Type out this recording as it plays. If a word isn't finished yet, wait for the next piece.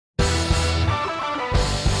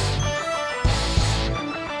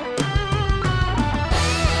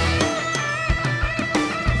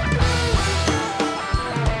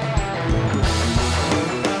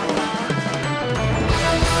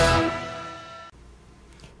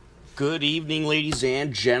Good evening, ladies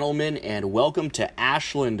and gentlemen, and welcome to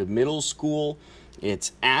Ashland Middle School.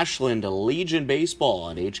 It's Ashland Legion Baseball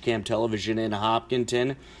on HCAM Television in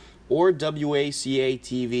Hopkinton or WACA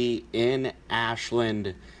TV in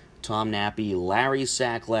Ashland. Tom Nappy, Larry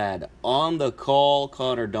Sacklad on the call,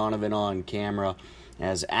 Connor Donovan on camera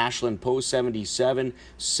as Ashland Post 77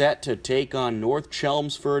 set to take on North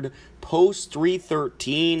Chelmsford Post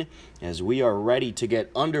 313 as we are ready to get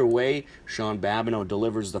underway. Sean Babineau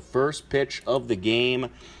delivers the first pitch of the game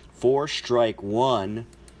for strike one,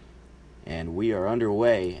 and we are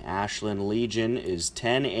underway. Ashland Legion is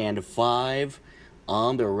 10-5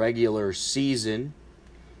 on the regular season,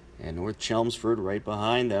 and North Chelmsford right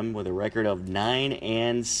behind them with a record of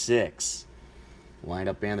 9-6. Wind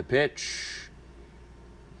up and the pitch.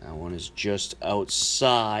 That one is just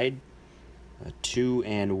outside. A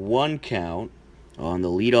 2-1 count on the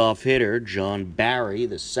leadoff hitter, John Barry,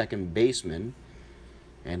 the second baseman.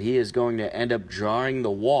 And he is going to end up drawing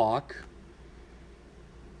the walk.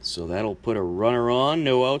 So that'll put a runner on,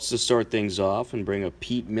 no outs to start things off, and bring up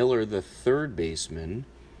Pete Miller, the third baseman.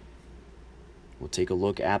 We'll take a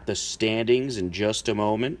look at the standings in just a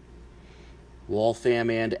moment.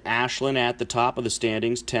 Waltham and Ashland at the top of the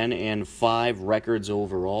standings, 10-5 records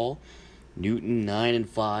overall. Newton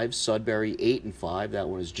 9-5, Sudbury 8-5. That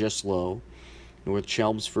one is just low. North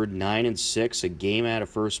Chelmsford 9-6, a game out of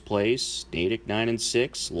first place. Natick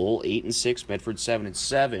 9-6, Lowell 8-6, Medford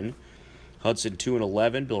 7-7. Hudson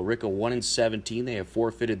 2-11, Billerica 1-17. They have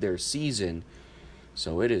forfeited their season,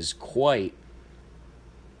 so it is quite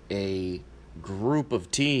a group of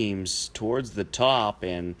teams towards the top,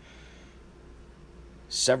 and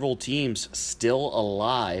several teams still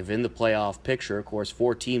alive in the playoff picture. Of course,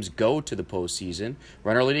 4 teams go to the postseason.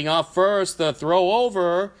 Runner leading off first, the throw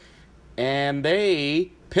over, and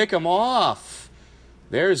they pick him off.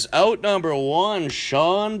 There's out number 1,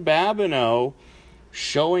 Sean Babineau,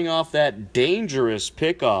 showing off that dangerous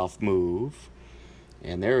pickoff move.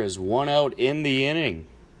 And there is 1 out in the inning.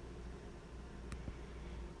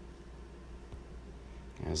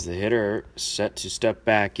 As the hitter set to step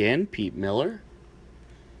back in, Pete Miller.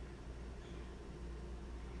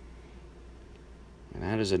 And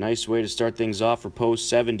that is a nice way to start things off for Post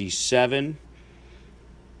 77.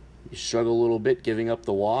 You struggle a little bit giving up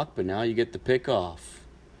the walk, but now you get the pickoff.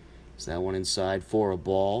 Is that one inside for a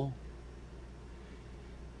ball?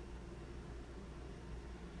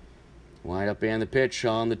 Wind up and the pitch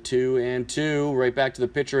on the 2-2. Right back to the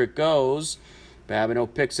pitcher it goes.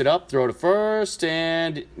 Babineau picks it up, throw to first,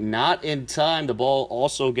 and not in time. The ball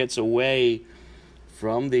also gets away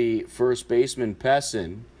from the first baseman,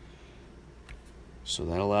 Pessin. So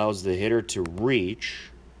that allows the hitter to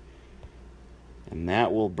reach. And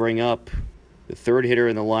that will bring up the third hitter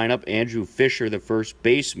in the lineup, Andrew Fisher, the first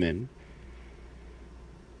baseman.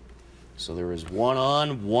 So there is 1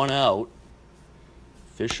 on, 1 out.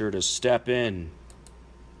 Fisher to step in.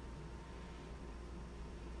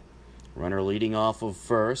 Runner leading off of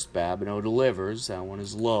first. Babineau delivers. That one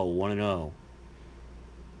is low, 1-0.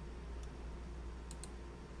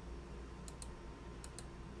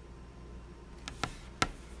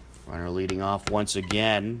 Runner leading off once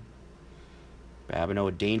again. Babineau,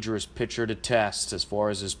 a dangerous pitcher to test as far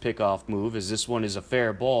as his pickoff move, as this one is a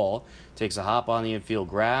fair ball. Takes a hop on the infield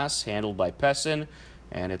grass, handled by Pessin,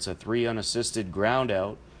 and it's a 3 unassisted ground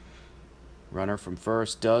out. Runner from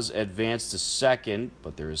first does advance to second,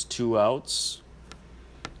 but there is 2 outs.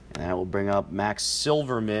 And that will bring up Max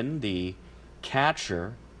Silverman, the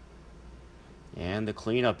catcher, and the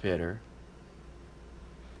cleanup hitter.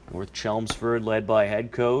 North Chelmsford led by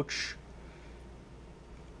head coach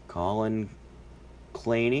Colin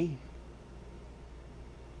Clancy.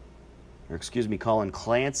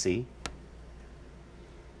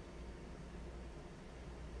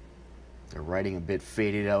 They're writing a bit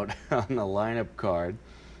faded out on the lineup card,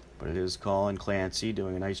 but it is Colin Clancy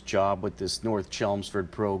doing a nice job with this North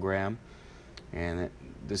Chelmsford program. And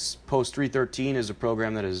this Post 313 is a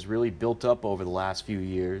program that has really built up over the last few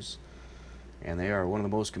years, and they are one of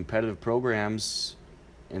the most competitive programs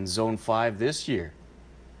in Zone 5 this year.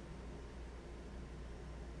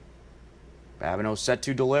 Babineau set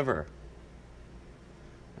to deliver.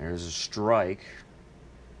 There's a strike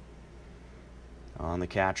on the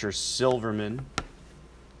catcher, Silverman.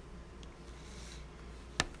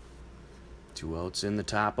 2 outs in the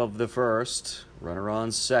top of the first. Runner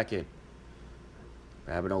on second.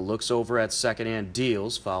 Babineau looks over at second and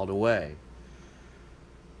deals, fouled away.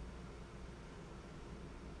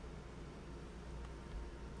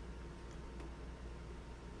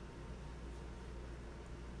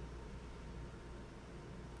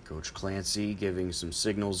 Coach Clancy giving some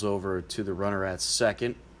signals over to the runner at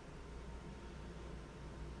second.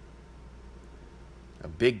 A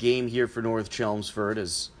big game here for North Chelmsford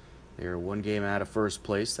as they're one game out of first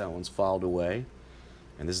place. That one's fouled away.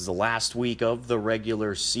 And this is the last week of the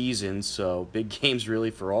regular season, so big games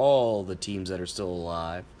really for all the teams that are still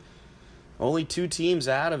alive. Only 2 teams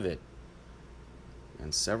out of it,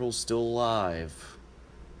 and several still alive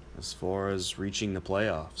as far as reaching the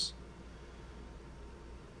playoffs.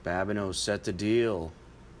 Babineau set to deal,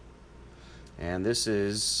 and this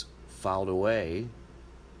is fouled away.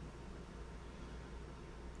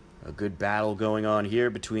 A good battle going on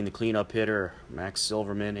here between the cleanup hitter, Max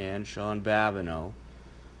Silverman, and Sean Babineau.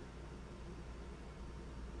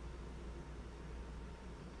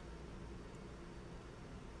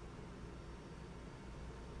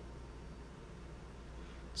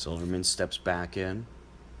 Silverman steps back in.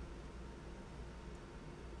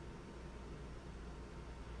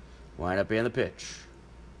 Wind up in the pitch.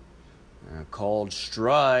 A called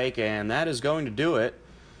strike, and that is going to do it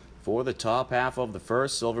for the top half of the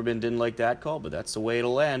first. Silverman didn't like that call, but that's the way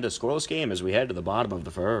it'll end. A scoreless game as we head to the bottom of the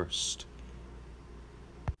first.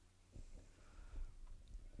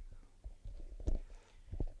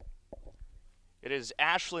 It is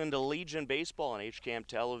Ashland Legion Baseball on HCAM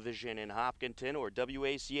Television in Hopkinton or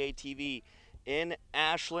WACA TV in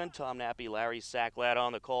Ashland. Tom Nappy, Larry Sacklad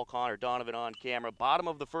on the call, Connor Donovan on camera. Bottom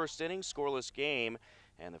of the first inning, scoreless game.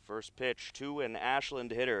 And the first pitch to an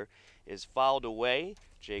Ashland hitter is fouled away.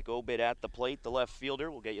 Jake Obid at the plate, the left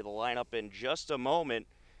fielder. We'll get you the lineup in just a moment.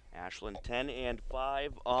 Ashland 10-5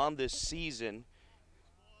 on this season.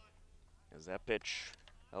 As that pitch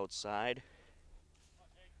outside.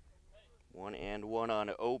 1-1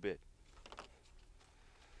 on Obid.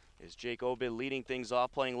 Is Jake Obid leading things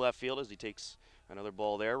off, playing left field as he takes another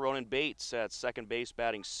ball there. Ronan Bates at second base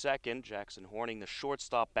batting second. Jackson Horning, the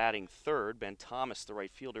shortstop, batting third. Ben Thomas, the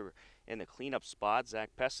right fielder, in the cleanup spot.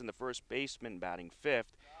 Zach Pesson, the first baseman, batting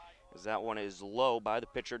fifth, as that one is low by the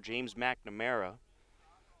pitcher, James McNamara.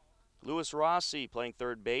 Lewis Rossi playing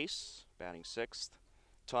third base, batting sixth.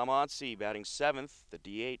 Tom Otzi batting seventh, the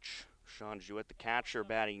DH. Sean Jewett, the catcher,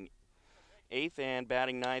 batting eighth, and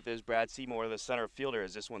batting ninth is Brad Seymour, the center fielder,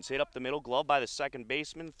 as this one's hit up the middle, glove by the second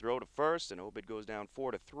baseman, throw to first, and Obid goes down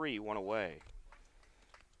 4-3, one away.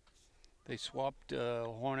 They swapped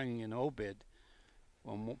Horning and Obid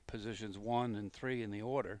on positions 1 and 3 in the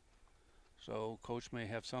order, so coach may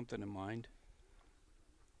have something in mind.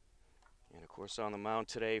 And of course on the mound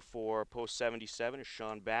today for post 77 is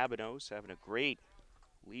Sean Babineau, having a great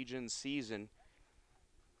Legion season.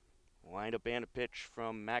 Wind up and a pitch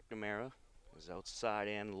from McNamara is outside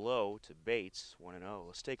and low to Bates, 1-0.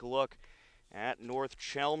 Let's take a look at North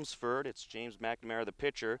Chelmsford. It's James McNamara, the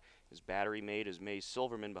pitcher. His battery mate is May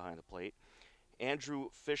Silverman behind the plate. Andrew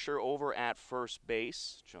Fisher over at first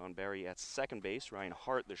base. John Barry at second base. Ryan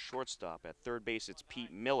Hart, the shortstop. At third base, it's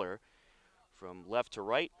Pete Miller. From left to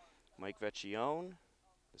right, Mike Vecchione.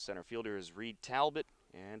 The center fielder is Reed Talbot.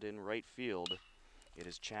 And in right field, it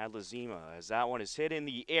is Chad Lazima, as that one is hit in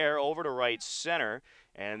the air over to right center,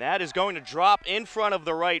 and that is going to drop in front of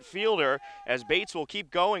the right fielder as Bates will keep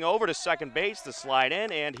going over to second base to slide in,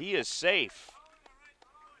 and he is safe.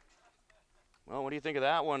 Well, what do you think of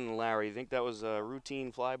that one, Larry? You think that was a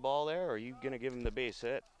routine fly ball there, or are you going to give him the base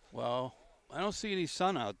hit? Well, I don't see any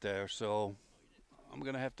sun out there, so I'm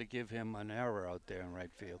going to have to give him an error out there in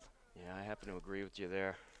right field. Yeah, I happen to agree with you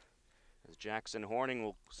there. As Jackson Horning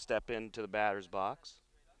will step into the batter's box.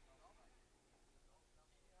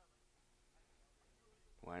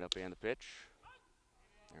 Wind up and the pitch.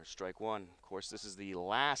 There's strike one. Of course, this is the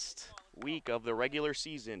last week of the regular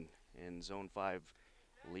season in Zone 5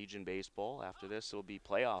 Legion Baseball. After this, it'll be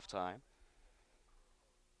playoff time.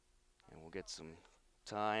 And we'll get some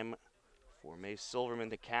time for Mace Silverman,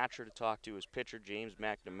 the catcher, to talk to his pitcher, James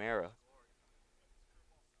McNamara.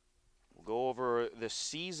 We'll go over the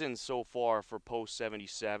season so far for post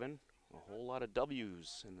 77. A whole lot of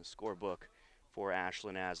W's in the scorebook for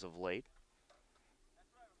Ashland as of late.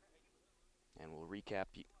 And we'll recap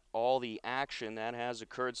all the action that has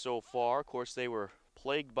occurred so far. Of course, they were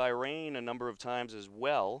plagued by rain a number of times as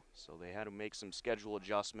well, so they had to make some schedule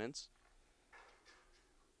adjustments.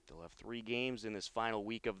 They'll have 3 games in this final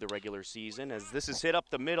week of the regular season, as this is hit up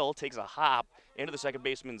the middle, takes a hop into the second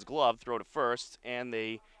baseman's glove, throw to first, and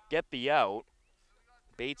they get the out.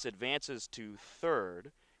 Bates advances to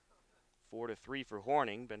third. 4-3 for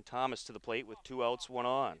Horning. Ben Thomas to the plate with 2 outs, 1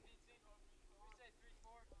 on.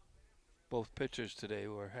 Both pitchers today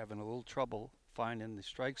were having a little trouble finding the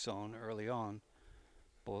strike zone early on.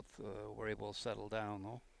 Both were able to settle down,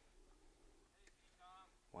 though.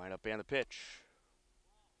 Wind up and the pitch.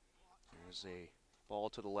 There's a ball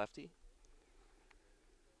to the lefty.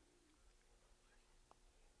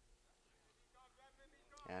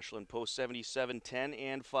 Ashland post 77,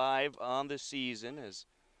 10-5 on the season, as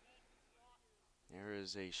there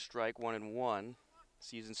is a strike, 1-1.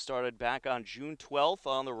 Season started back on June 12th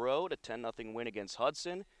on the road, a 10-0 win against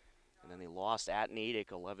Hudson, and then they lost at Natick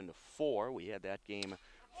 11-4. We had that game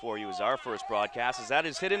for you as our first broadcast, as that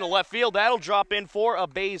is hit into left field. That'll drop in for a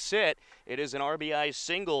base hit. It is an RBI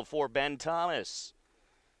single for Ben Thomas.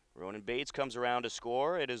 Ronan Bates comes around to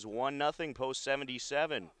score. It is 1-0 post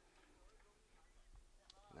 77.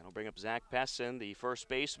 That'll bring up Zach Pessin, the first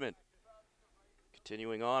baseman.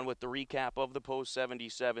 Continuing on with the recap of the post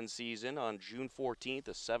 77 season, on June 14th,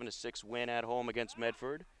 a 7-6 win at home against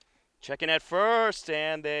Medford. Checking at first,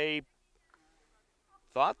 and they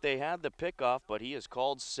thought they had the pickoff, but he is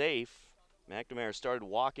called safe. McNamara started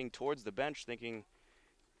walking towards the bench thinking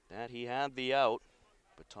that he had the out,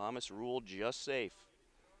 but Thomas ruled just safe.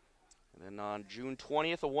 And then on June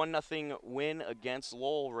 20th, a 1-0 win against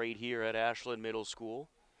Lowell right here at Ashland Middle School.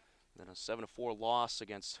 Then a 7-4 loss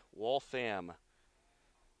against Waltham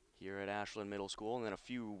here at Ashland Middle School. And then a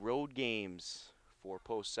few road games for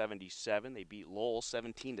post 77. They beat Lowell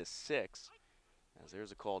 17-6, as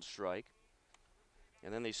there's a called strike.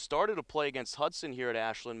 And then they started to play against Hudson here at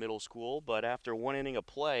Ashland Middle School, but after one inning of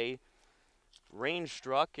play, rain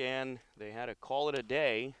struck and they had to call it a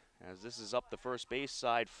day, as this is up the first base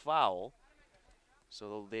side foul.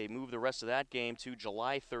 So they moved the rest of that game to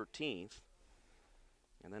July 13th.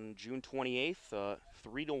 And then June 28th, a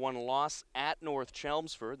 3-1 loss at North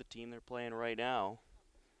Chelmsford, the team they're playing right now,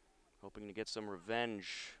 hoping to get some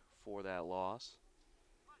revenge for that loss,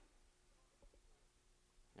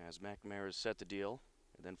 as McNamara is set to deal.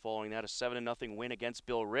 And then following that, a 7-0 win against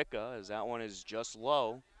Billerica, as that one is just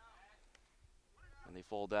low. And they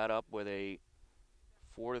followed that up with a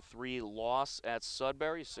 4-3 loss at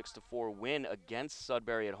Sudbury, 6-4 win against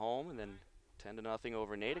Sudbury at home, and then 10-0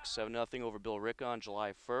 over Natick, 7-0 over Billerica on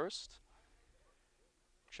July 1st.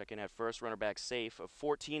 Checking at first, runner back safe, a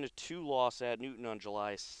 14-2 loss at Newton on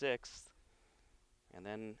July 6th. And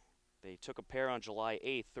then they took a pair on July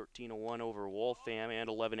 8th, 13-1 over Waltham and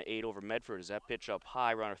 11-8 over Medford. As that pitch up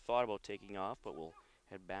high, runner thought about taking off, but will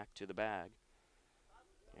head back to the bag.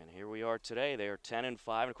 And here we are today. They are 10-5,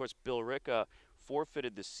 and of course Billerica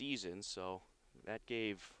forfeited the season, so that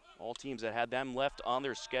gave all teams that had them left on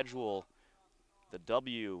their schedule the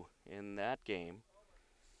W in that game.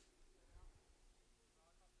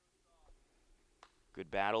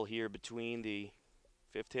 Good battle here between the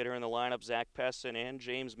fifth hitter in the lineup, Zach Pessin, and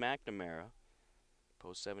James McNamara.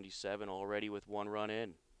 Post 77 already with one run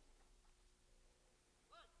in.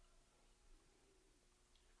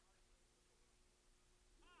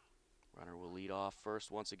 Runner will lead off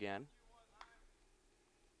first once again.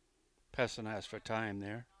 Pessin asked for time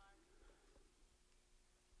there.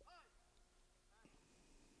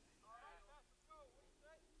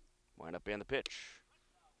 Wind up in the pitch.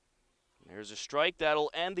 There's a strike that'll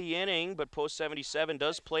end the inning, but post 77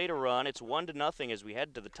 does play to run. It's 1-0 as we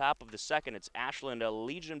head to the top of the second. It's Ashland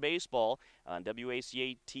Legion Baseball on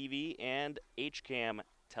WACA TV and HCAM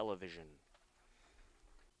television.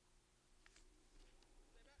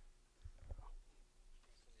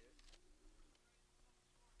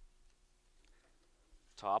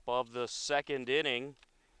 Top of the second inning,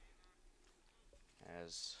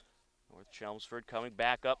 as North Chelmsford coming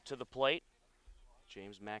back up to the plate.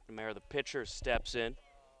 James McNamara, the pitcher, steps in.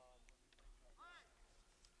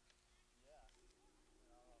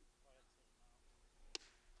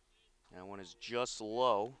 That one is just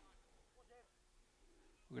low.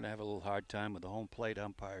 We're going to have a little hard time with the home plate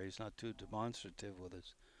umpire. He's not too demonstrative with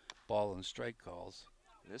his ball and strike calls.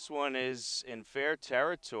 This one is in fair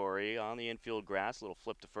territory on the infield grass. A little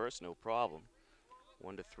flip to first, no problem.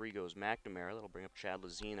 1-3 goes McNamara. That'll bring up Chad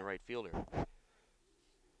Lazine, the right fielder.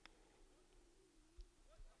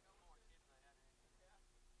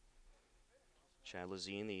 Chad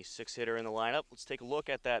Lazine, the sixth hitter in the lineup. Let's take a look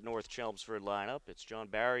at that North Chelmsford lineup. It's John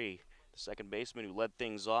Barry, the second baseman, who led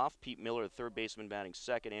things off. Pete Miller, the third baseman, batting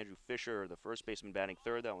second. Andrew Fisher, the first baseman, batting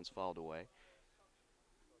third. That one's fouled away.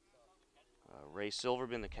 Ray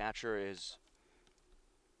Silverman, the catcher, is,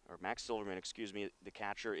 or Max Silverman, excuse me, the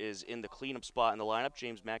catcher is in the cleanup spot in the lineup.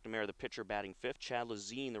 James McNamara, the pitcher, batting fifth. Chad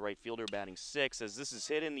Lazine, the right fielder, batting sixth. As this is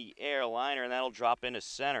hit in the air, liner, and that'll drop into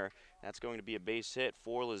center. That's going to be a base hit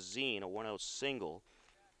for Lazine, a 1-out single.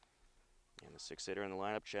 And the sixth hitter in the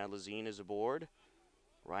lineup, Chad Lazine, is aboard.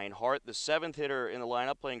 Ryan Hart, the seventh hitter in the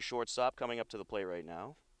lineup, playing shortstop, coming up to the plate right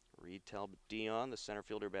now. Reed Talbot Dion, the center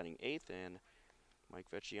fielder, batting eighth, and Mike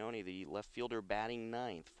Vecchione, the left fielder, batting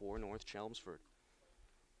ninth for North Chelmsford.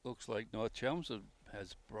 Looks like North Chelmsford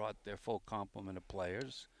has brought their full complement of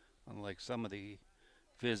players, unlike some of the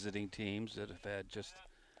visiting teams that have had just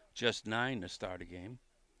just 9 to start a game.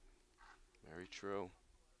 Very true.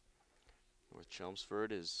 North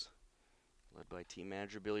Chelmsford is led by team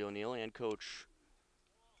manager Billy O'Neill and coach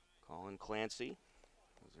Colin Clancy.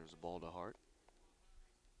 There's a ball to Hart.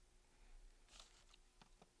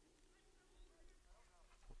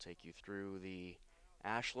 We'll take you through the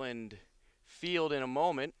Ashland field in a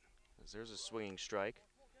moment, as there's a swinging strike.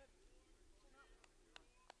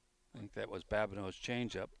 I think that was Babineau's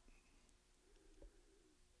changeup.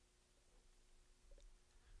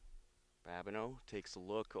 Babineau takes a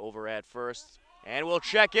look over at first and will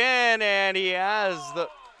check in, and he has the...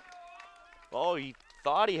 Oh, he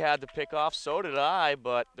thought he had the pickoff, so did I,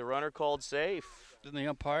 but the runner called safe. Didn't the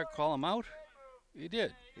umpire call him out? He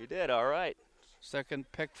did. He did, all right.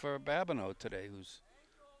 Second pick for Babineau today, who's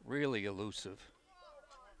really elusive.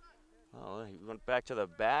 Well, he went back to the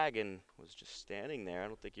bag and was just standing there. I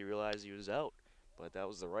don't think he realized he was out, but that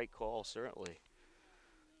was the right call, certainly.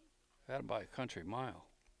 Had him by a country mile.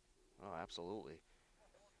 Oh, absolutely.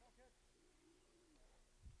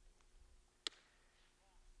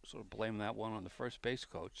 Sort of blame that one on the first base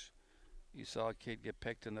coach. You saw a kid get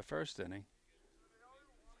picked in the first inning.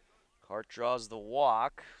 Hart draws the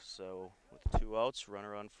walk, so with 2 outs,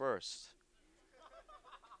 runner on first.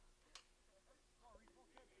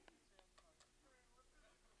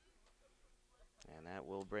 And that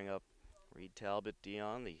will bring up Reed Talbot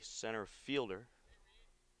Dion, the center fielder.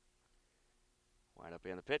 Wind up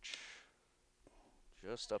in the pitch,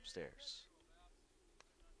 just upstairs.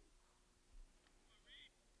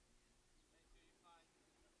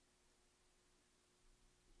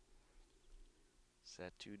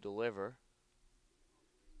 Set to deliver.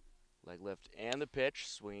 Leg lift and the pitch,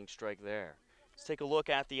 swinging strike there. Let's take a look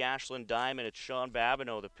at the Ashland Diamond. It's Sean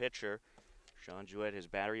Babineau, the pitcher. Sean Jouett, his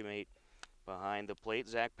battery mate, behind the plate.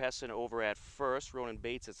 Zach Pessin over at first. Ronan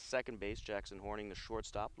Bates at second base. Jackson Horning, the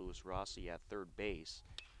shortstop. Lewis Rossi at third base.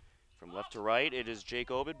 From left to right, it is Jake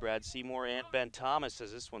Obed, Brad Seymour, and Ben Thomas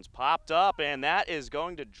as this one's popped up, and that is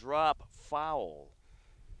going to drop foul.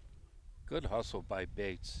 Good hustle by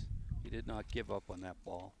Bates. He did not give up on that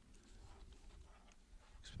ball.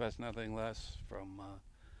 Expect nothing less from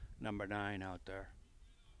number 9 out there.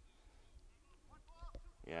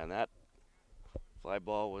 Yeah, and that fly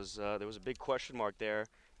ball was, there was a big question mark there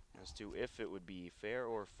as to if it would be fair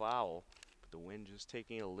or foul. But the wind just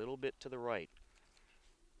taking it a little bit to the right.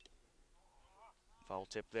 Foul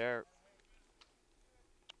tip there.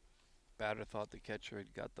 Batter thought the catcher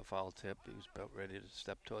had got the foul tip. He was about ready to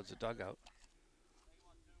step towards the dugout.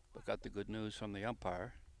 But got the good news from the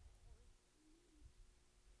umpire.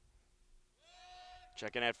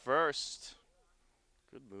 Checking at first.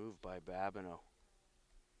 Good move by Babineau.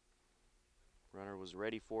 Runner was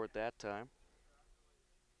ready for it that time.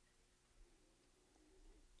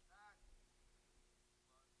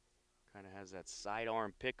 Kind of has that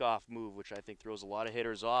sidearm pickoff move, which I think throws a lot of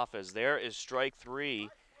hitters off, as there is strike 3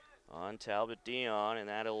 on Talbot Dion, and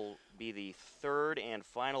that'll be the third and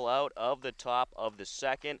final out of the top of the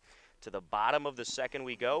second. To the bottom of the second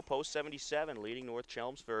we go. Post 77 leading North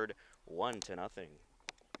Chelmsford 1-0.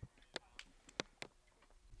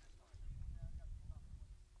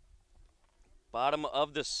 Bottom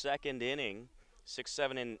of the second inning. 6,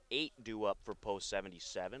 7, and 8 due up for post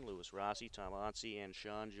 77. Lewis Rossi, Tom Onsi, and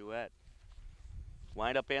Sean Jouett.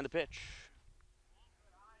 Wind up and the pitch.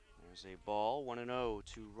 There's a ball, 1-0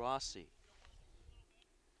 to Rossi.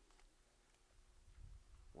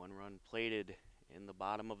 1 run plated in the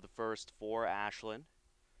bottom of the first for Ashland.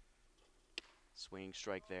 Swinging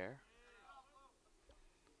strike there.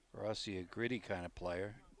 Rossi, a gritty kind of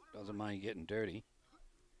player. Doesn't mind getting dirty.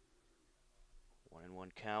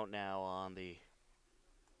 1-1 count now on the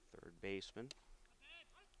third baseman.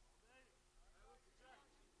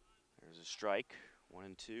 There's a strike,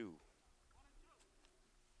 1-2.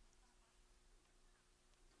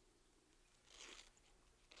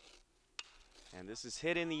 And this is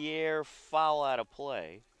hit in the air, foul out of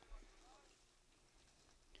play.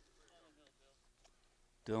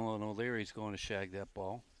 Dylan O'Leary's going to shag that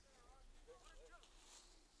ball.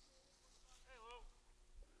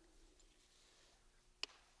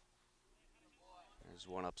 There's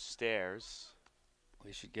one upstairs.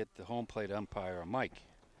 We should get the home plate umpire a mic.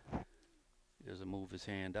 He doesn't move his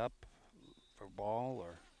hand up for ball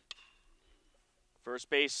or...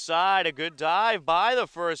 First base side, a good dive by the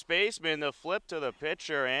first baseman. The flip to the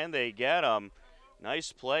pitcher, and they get him.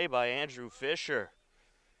 Nice play by Andrew Fisher.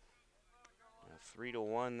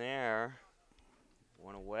 3-1 there.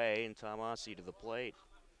 1 away, and Tom Onsi to the plate.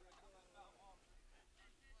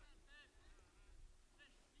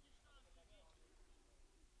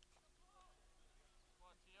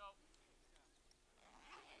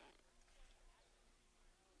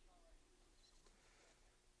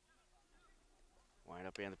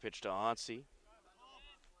 Up and the pitch to Onsi.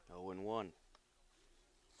 0-1.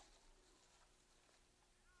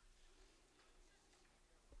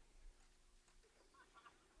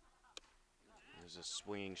 There's a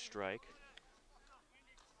swinging strike.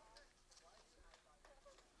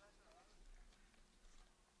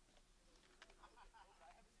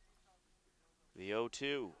 The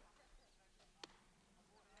 0-2.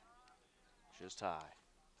 Just high.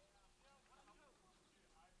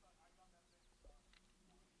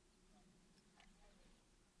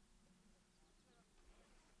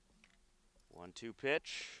 One-two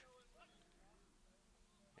pitch.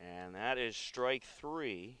 And that is strike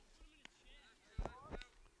 3.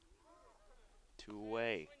 2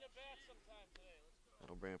 away.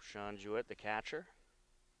 That'll bring up Sean Jewett, the catcher.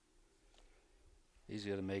 He's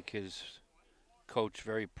going to make his coach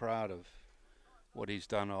very proud of what he's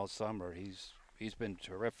done all summer. He's been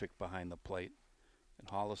terrific behind the plate. And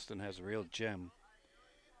Holliston has a real gem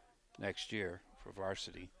next year for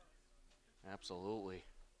varsity. Absolutely.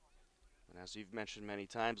 And as you've mentioned many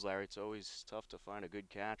times, Larry, it's always tough to find a good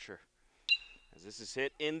catcher. As this is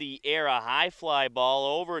hit in the air, a high fly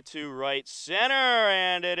ball over to right center,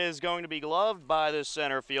 and it is going to be gloved by the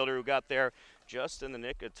center fielder who got there just in the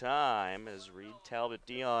nick of time as Reed Talbot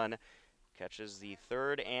Dion catches the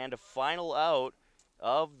third and final out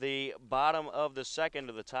of the bottom of the second.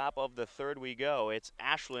 To the top of the third we go. It's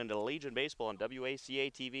Ashland Legion Baseball on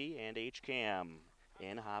WACA TV and HCAM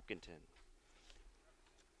in Hopkinton.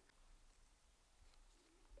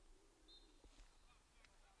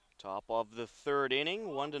 Top of the third inning,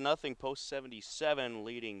 1-0 post 77,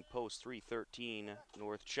 leading post 313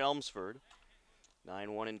 North Chelmsford.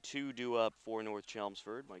 9-1-2 due up for North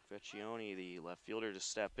Chelmsford. Mike Vecchione, the left fielder, to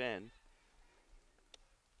step in.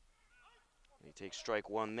 He takes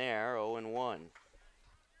strike 1 there, 0-1.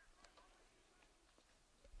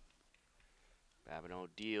 Babineau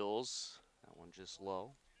deals, that one just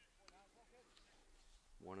low.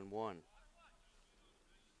 1-1.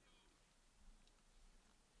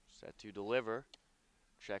 Set to deliver.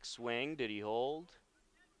 Check swing. Did he hold?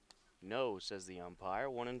 No, says the umpire.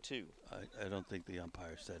 1-2. I don't think the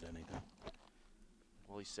umpire said anything.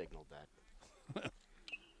 Well, he signaled that.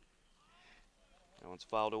 That one's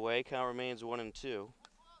fouled away. Count remains 1-2.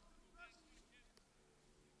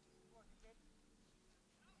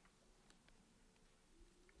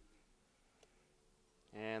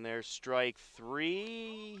 And there's strike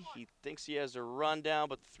 3. He thinks he has a run down,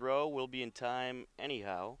 but the throw will be in time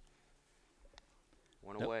anyhow.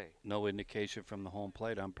 One away. No indication from the home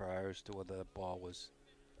plate umpire as to whether the ball was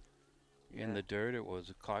in the dirt, or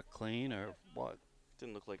was caught clean, or what.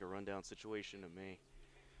 Didn't look like a rundown situation to me.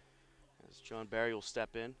 As John Barry will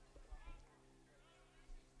step in.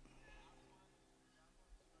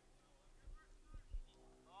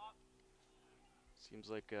 Seems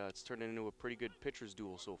like it's turning into a pretty good pitcher's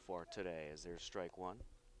duel so far today, as there's strike 1.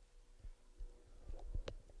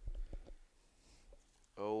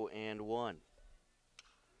 0-1.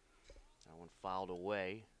 That one fouled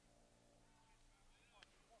away.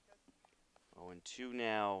 0-2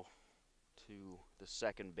 now to the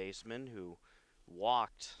second baseman, who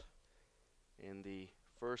walked in the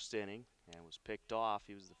first inning and was picked off.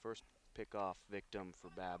 He was the first pickoff victim for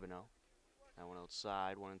Babineau. That one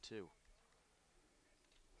outside, 1-2.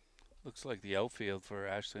 Looks like the outfield for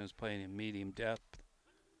Ashland is playing in medium depth.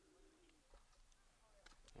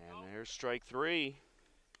 And there's strike 3.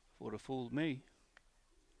 Would have fooled me.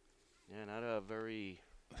 Yeah, not a very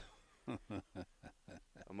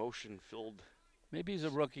emotion-filled. Maybe he's a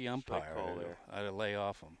rookie umpire. I'd lay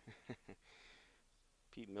off him.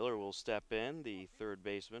 Pete Miller will step in, the third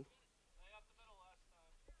baseman.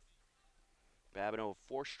 Babineau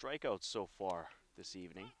 4 strikeouts so far this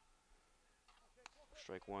evening.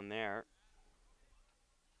 Strike 1 there.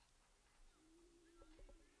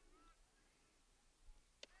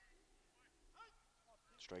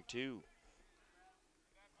 Strike 2.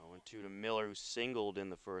 0-2 to Miller, who singled in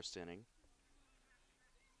the first inning.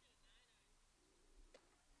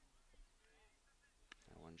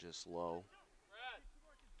 That one just low.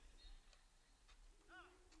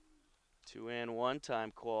 2-1,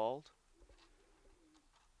 time called.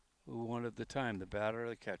 Who wanted the time, the batter or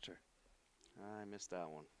the catcher? I missed that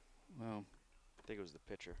one. Well, I think it was the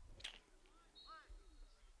pitcher.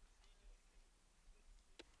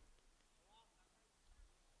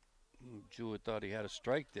 Jewett thought he had a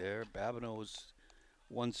strike there. Babineau was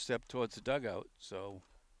 1 step towards the dugout, so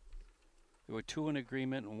there were 2 in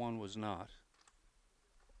agreement and 1 was not.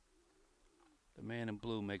 The man in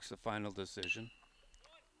blue makes the final decision.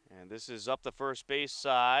 And this is up the first base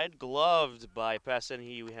side, gloved by Pessin.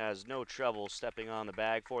 He has no trouble stepping on the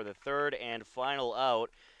bag for the third and final out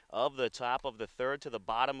of the top of the third. To the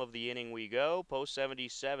bottom of the inning we go. Post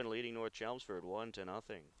 77 leading North Chelmsford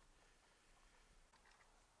 1-0.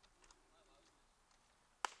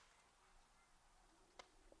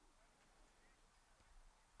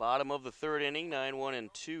 Bottom of the third inning, 9-1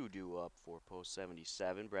 and 2 due up for post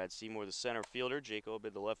 77. Brad Seymour, the center fielder. Jake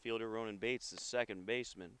Obid, the left fielder. Ronan Bates, the second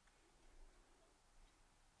baseman.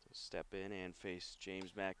 So step in and face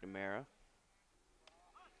James McNamara.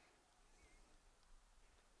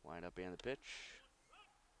 Wind up and the pitch.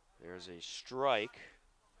 There's a strike.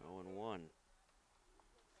 0-1.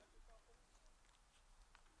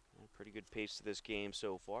 Pretty good pace to this game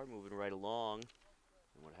so far, moving right along.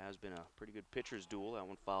 And what has been a pretty good pitcher's duel. That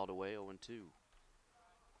one fouled away, 0-2.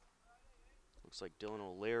 Looks like Dylan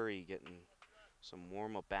O'Leary getting some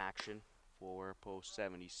warm-up action for post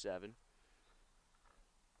 77.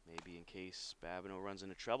 Maybe in case Babineau runs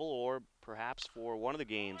into trouble, or perhaps for one of the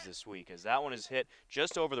games this week, as that one is hit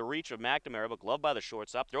just over the reach of McNamara, but gloved by the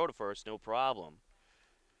shortstop. Throw to first, no problem.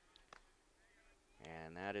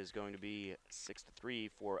 And that is going to be 6-3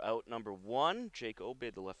 for out number one. Jake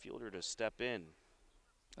Obid, the left fielder, to step in.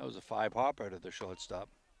 That was a 5-hopper to the shortstop.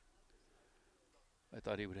 I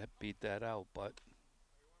thought he would have beat that out, but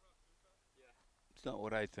it's not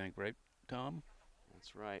what I think, right, Tom?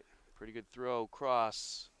 That's right. Pretty good throw,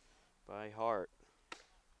 cross by Hart.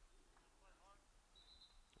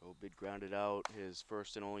 Obid grounded out his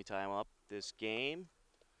first and only time up this game.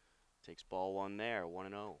 Takes ball one there,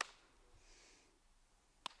 1-0.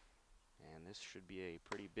 And this should be a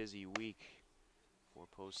pretty busy week for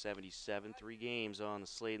post 77. 3 games on the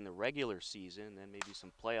slate in the regular season, then maybe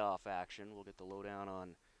some playoff action. We'll get the lowdown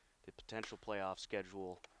on the potential playoff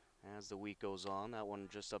schedule as the week goes on. That one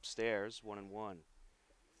just upstairs, 1-1.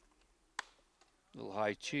 A little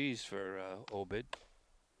high cheese for Obid.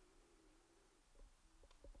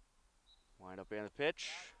 Wind up and the pitch,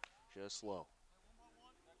 just low.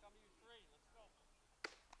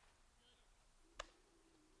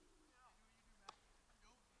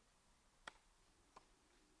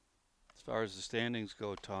 As far as the standings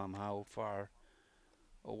go, Tom, how far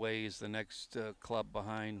away is the next club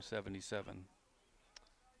behind 77?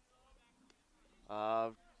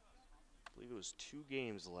 I believe it was 2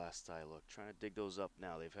 games the last I looked. Trying to dig those up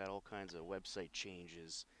now. They've had all kinds of website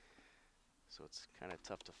changes, so it's kind of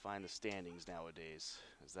tough to find the standings nowadays,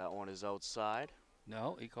 as that one is outside.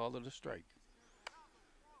 No, he called it a strike.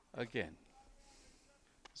 Again.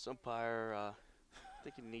 This umpire, I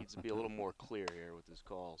think he needs to be a little more clear here with his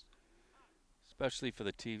calls. Especially for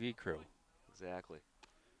the TV crew. Exactly.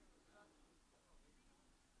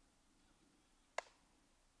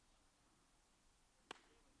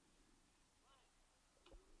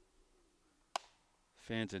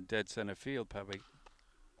 Fans in dead center field probably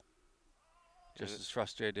just as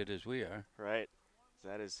frustrated as we are. Right.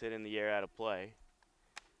 That is hit in the air out of play.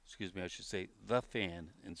 Excuse me, I should say the fan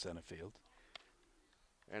in center field.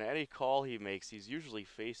 And any call he makes, he's usually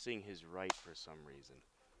facing his right for some reason.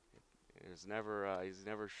 He's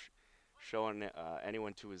never showing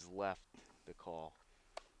anyone to his left the call.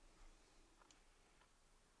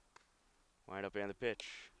 Wind up and the pitch.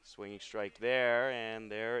 Swinging strike there,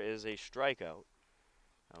 and there is a strikeout.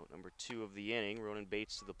 Out number 2 of the inning. Ronan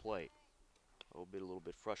Bates to the plate. Obid a little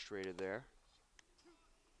bit frustrated there.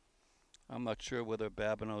 I'm not sure whether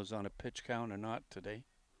Babineau's on a pitch count or not today.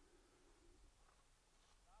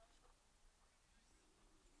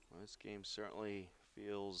 Well, this game certainly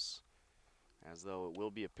feels as though it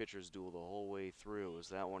will be a pitcher's duel the whole way through. Is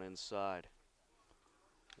that one inside?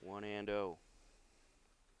 1-0.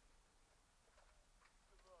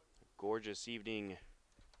 Gorgeous evening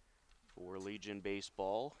for Legion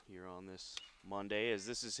baseball here on this Monday, as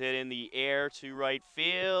this is hit in the air to right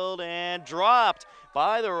field and dropped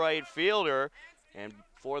by the right fielder. And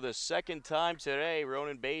for the second time today,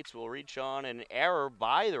 Ronan Bates will reach on an error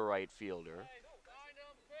by the right fielder.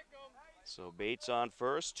 So Bates on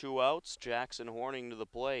first, 2 outs. Jackson Horning to the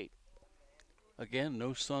plate. Again,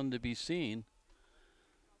 no sun to be seen.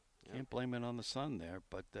 Can't blame it on the sun there,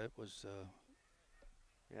 but that was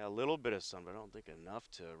yeah, a little bit of sun, but I don't think enough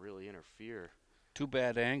to really interfere. 2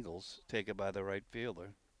 bad angles taken by the right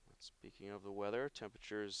fielder. Speaking of the weather,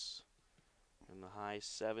 temperatures in the high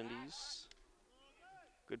 70s.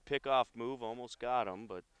 Good pickoff move, almost got him,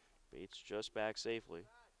 but Bates just back safely.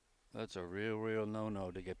 That's a real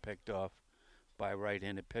no-no to get picked off by a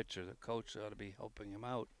right-handed pitcher. The coach ought to be helping him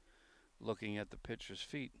out, looking at the pitcher's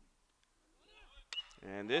feet.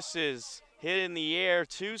 And this is hit in the air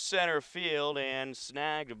to center field and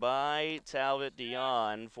snagged by Talbot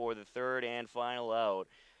Dion for the third and final out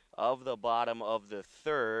of the bottom of the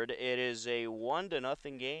third. It is a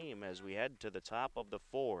 1-0 game as we head to the top of the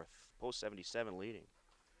fourth. Post 77 leading.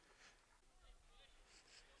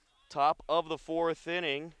 Top of the fourth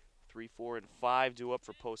inning. 3, 4, and 5 due up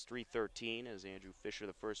for post 313 as Andrew Fisher,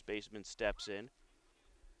 the first baseman, steps in.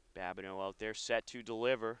 Babineau out there set to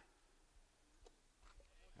deliver.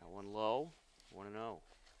 That one low, 1-0.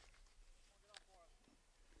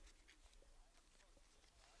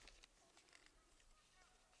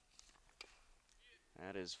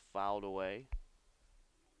 That is fouled away.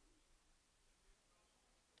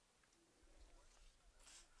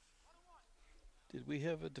 Did we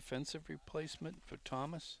have a defensive replacement for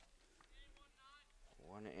Thomas?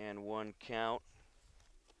 1-1 count.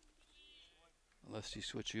 Unless he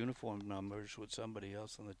switched uniform numbers with somebody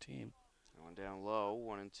else on the team. That one down low,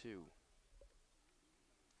 1-2.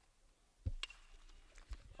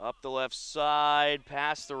 Up the left side,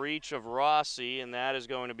 past the reach of Rossi, and that is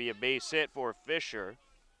going to be a base hit for Fisher.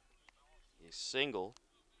 A single.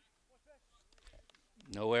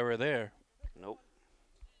 No error there. Nope.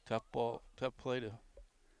 Tough ball, tough play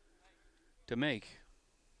to make.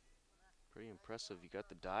 Pretty impressive. You got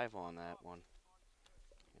the dive on that one.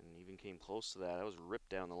 And even came close to that. That was ripped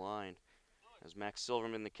down the line. As Max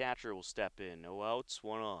Silverman, the catcher, will step in. No outs,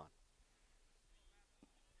 1 on.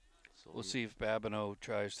 We'll see if Babineau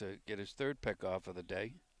tries to get his third pick off of the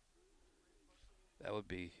day. That would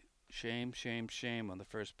be shame, shame, shame on the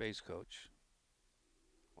first base coach.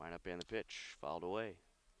 Wind up and the pitch, fouled away.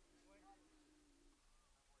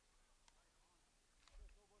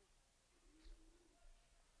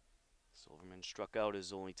 Silverman struck out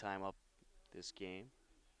his only time up this game.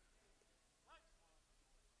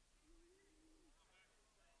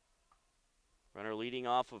 Runner leading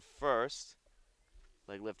off of first.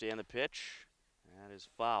 Leg lift and the pitch. That is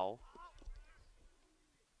foul.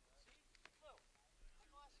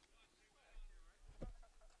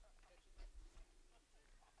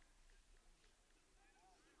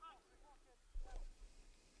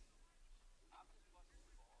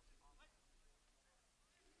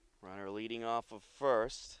 Runner leading off of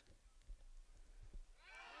first.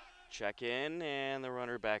 Check in and the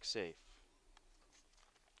runner back safe.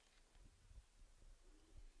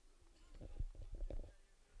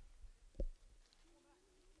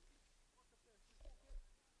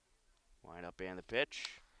 Wind up and the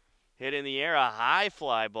pitch. Hit in the air, a high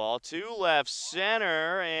fly ball to left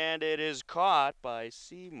center, and it is caught by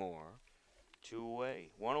Seymour.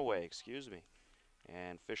 1 away, excuse me.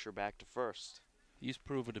 And Fisher back to first. He's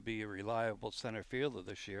proven to be a reliable center fielder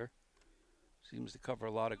this year. Seems to cover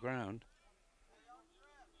a lot of ground.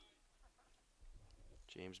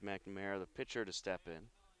 James McNamara, the pitcher, to step in.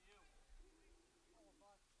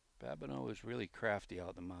 Babineau is really crafty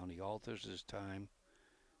out the mound. He alters his time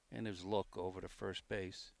and his look over to first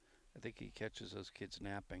base. I think he catches those kids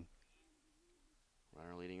napping.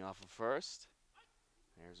 Runner leading off of first.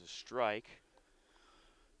 There's a strike.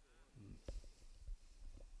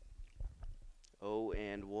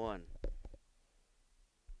 0-1.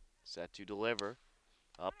 Set to deliver.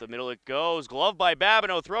 Up the middle it goes. Glove by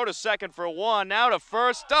Babineau. Throw to second for 1. Now to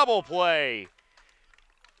first. Double play.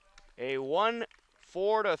 A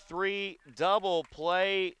 1-4-3 double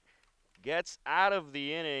play gets out of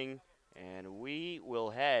the inning. And we will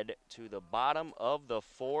head to the bottom of the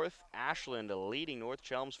fourth. Ashland leading North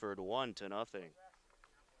Chelmsford 1-0.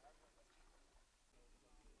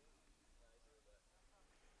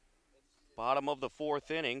 Bottom of the fourth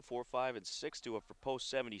inning, 4, 5, and 6 due up for post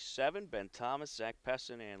 77. Ben Thomas, Zach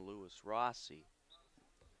Pessin, and Lewis Rossi.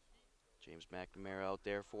 James McNamara out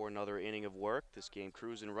there for another inning of work. This game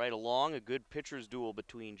cruising right along. A good pitcher's duel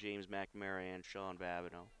between James McNamara and Sean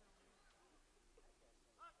Babineau.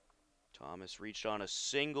 Thomas reached on a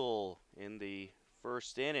single in the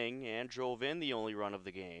first inning and drove in the only run of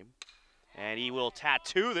the game. And he will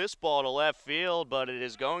tattoo this ball to left field, but it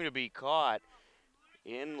is going to be caught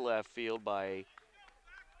in left field by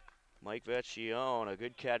Mike Vecchione. A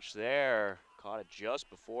good catch there. Caught it just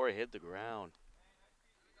before it hit the ground.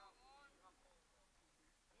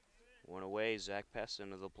 1 away, Zach Pessin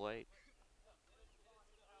to the plate.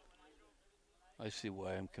 I see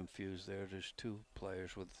why I'm confused there. There's 2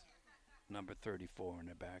 players with number 34 in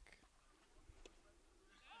their back.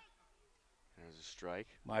 There's a strike.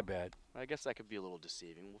 My bad. I guess that could be a little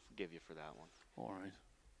deceiving. We'll forgive you for that one. All right.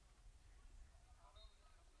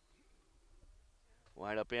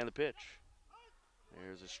 Wind up and the pitch.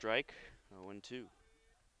 There's a strike. 0-2.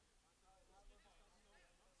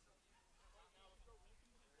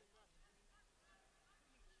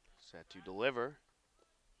 Set to deliver.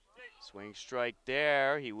 Swing strike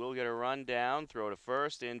there. He will get a run down. Throw to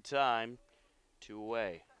first in time. 2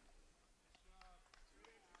 away.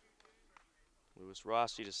 Lewis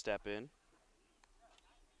Rossi to step in.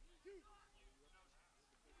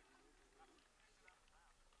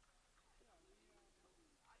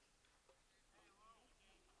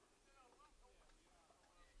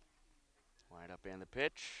 Wind up and the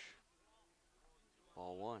pitch.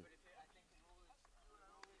 Ball 1.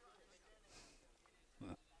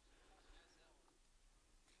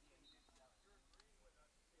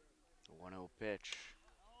 1-0 pitch.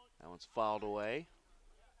 That one's fouled away.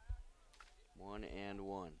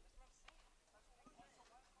 1-1.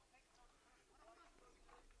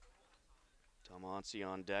 Tomonsi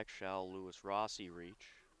on deck. Shall Lewis Rossi reach?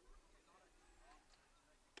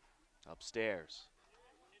 Upstairs.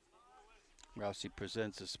 Rossi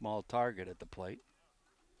presents a small target at the plate.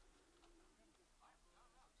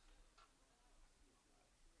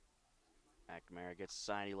 McNamara gets the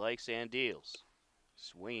sign he likes and deals.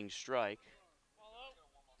 Swinging strike.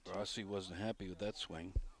 Rossi wasn't happy with that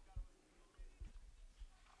swing.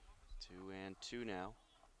 2-2 now.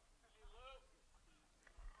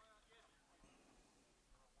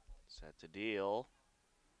 Set to deal.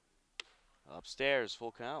 Upstairs,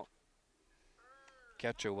 full count.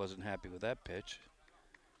 Catcher wasn't happy with that pitch.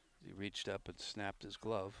 He reached up and snapped his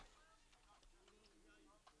glove.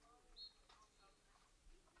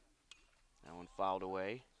 That one fouled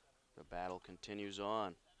away. The battle continues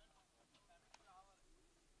on.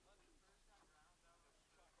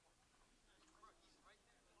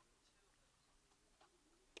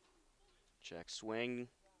 Check swing.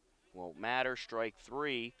 Won't matter. Strike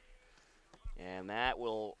 3. And that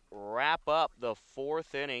will wrap up the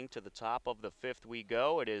 4th inning. To the top of the 5th we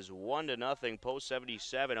go. It is 1-0 post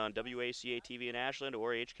 77 on WACA TV in Ashland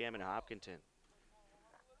or HCAM in Hopkinton.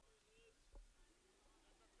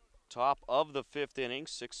 Top of the 5th inning,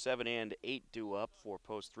 6, 7, and 8 due up for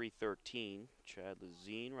post 313. Chad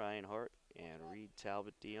Lazine, Ryan Hart, and Reed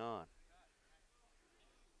Talbot Dion.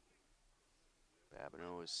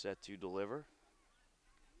 Babineau is set to deliver.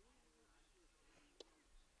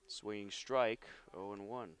 Swinging strike,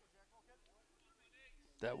 0-1.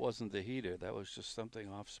 That wasn't the heater. That was just something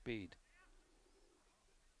off speed.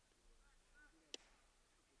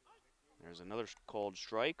 There's another called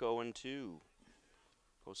strike, 0-2.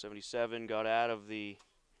 Post 77 got out of the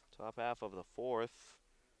top half of the 4th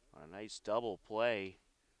on a nice double play.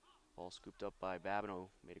 Ball scooped up by Babineau.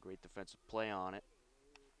 Made a great defensive play on it.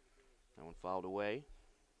 That one fouled away.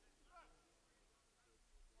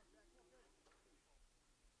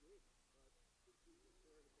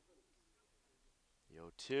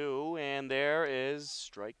 The 0-2, and there is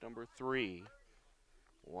strike number 3.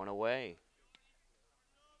 1 away.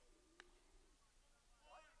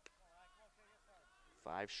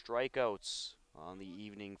 5 strikeouts on the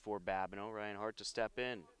evening for Babineau. Ryan Hart to step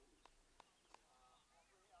in.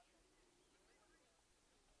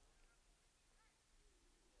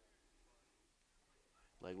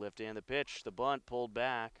 Leg lift and the pitch. The bunt pulled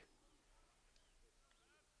back.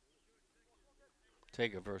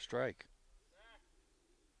 Take it for a strike.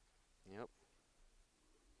 Yep.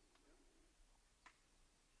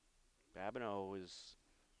 Babineau is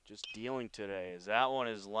just dealing today as that one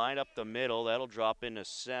is lined up the middle. That'll drop into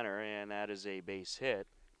center, and that is a base hit.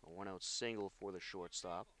 A 1-out single for the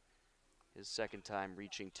shortstop. His 2nd time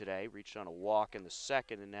reaching today. Reached on a walk in the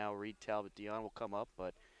 2nd, and now Reed Talbot Dion will come up,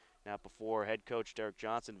 but not before head coach Derek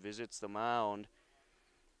Johnson visits the mound.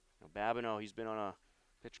 Now Babineau, he's been on a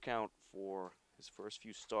pitch count for his first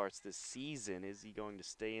few starts this season. Is he going to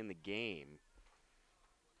stay in the game?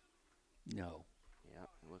 No. Yeah,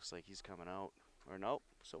 it looks like he's coming out. Or nope,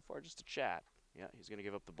 so far just a chat. Yeah, he's going to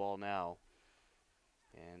give up the ball now.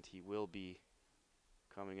 And he will be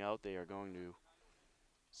coming out. They are going to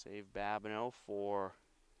save Babineau for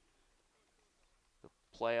the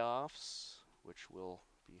playoffs, which will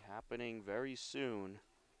be happening very soon.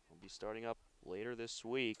 We'll be starting up later this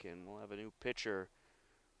week, and we'll have a new pitcher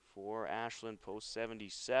for Ashland post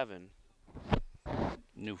 77.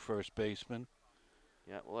 New first baseman.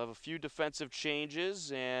 Yeah, we'll have a few defensive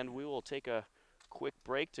changes, and we will take a quick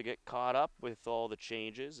break to get caught up with all the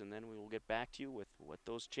changes, and then we will get back to you with what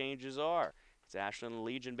those changes are. It's Ashland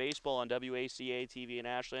Legion Baseball on WACA TV in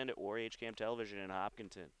Ashland or HCAM Television in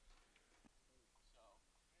Hopkinton.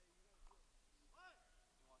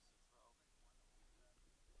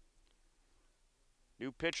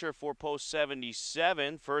 New pitcher for post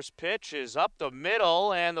 77. First pitch is up the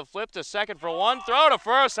middle, and the flip to second for 1. Throw to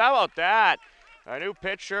first. How about that? A new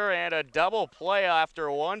pitcher and a double play after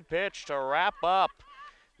 1 pitch to wrap up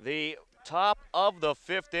the Top of the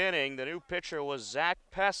 5th inning, the new pitcher was Zach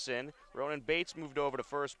Pessin. Ronan Bates moved over to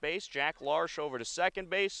first base. Jack Larsh over to second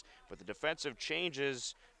base. But the defensive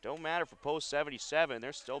changes don't matter for post 77.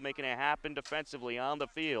 They're still making it happen defensively on the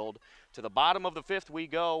field. To the bottom of the 5th we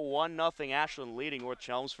go. 1-0 Ashland leading North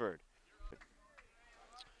Chelmsford.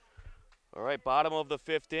 All right, bottom of the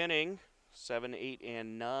 5th inning. 7, 8,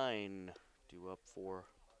 and 9 due up for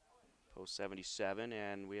post 77.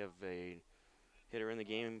 And we have a hitter in the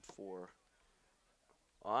game for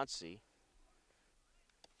Auncey,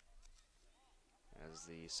 as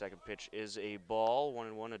the second pitch is a ball.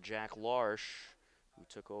 1-1 to Jack Larsh, who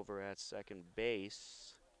took over at second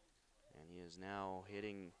base, and he is now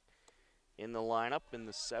hitting in the lineup in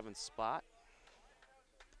the 7th spot.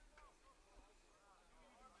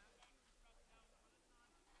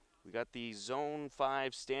 We got the Zone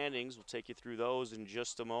 5 standings. We'll take you through those in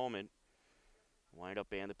just a moment. Wind up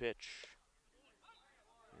and the pitch.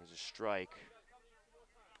 There's a strike.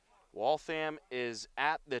 Waltham is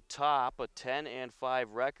at the top, a 10-5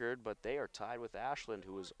 record, but they are tied with Ashland,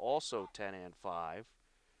 who is also 10-5.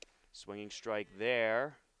 Swinging strike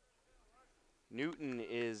there. Newton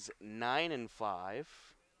is 9-5,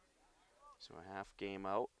 so a half game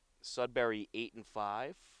out. Sudbury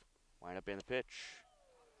 8-5. Wind up in the pitch.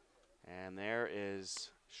 And there is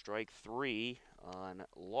strike 3 on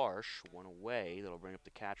Larsh, one away. That'll bring up the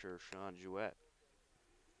catcher, Sean Jouett.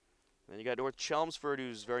 Then you got North Chelmsford,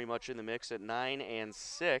 who's very much in the mix at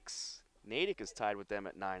 9-6. Natick is tied with them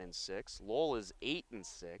at 9-6. Lowell is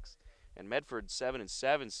 8-6, and Medford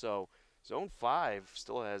 7-7. So Zone 5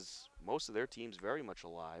 still has most of their teams very much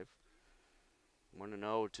alive.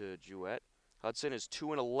 1-0 to Jouett. Hudson is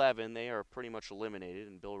 2-11. They are pretty much eliminated,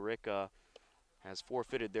 and Bill Rick has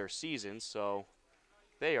forfeited their season, so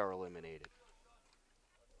they are eliminated.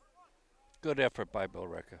 Good effort by Bill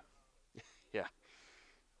Ricker. Yeah.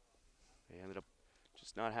 They ended up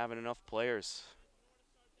just not having enough players.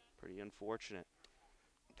 Pretty unfortunate.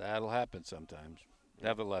 That'll happen sometimes. Yeah.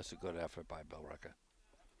 Nevertheless, a good effort by Bill Ricker.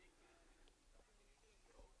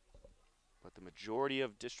 But the majority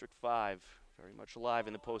of District 5 very much alive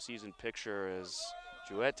in the postseason picture as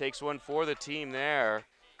Jouett takes one for the team there.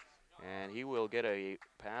 And he will get a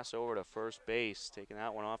pass over to first base, taking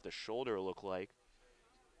that one off the shoulder, it looked like.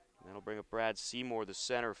 And that'll bring up Brad Seymour, the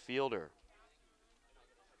center fielder.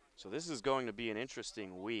 So this is going to be an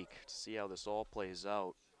interesting week to see how this all plays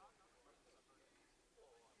out,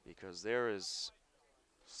 because there is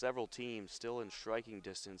several teams still in striking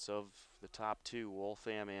distance of the top 2,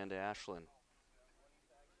 Waltham and Ashland.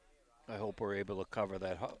 I hope we're able to cover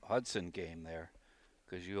that Hudson game there,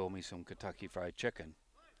 because you owe me some Kentucky Fried Chicken.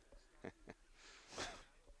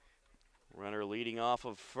 Runner leading off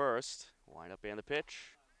of first. Wind up and the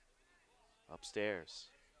pitch. Upstairs.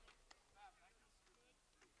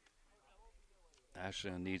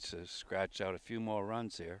 Ashland needs to scratch out a few more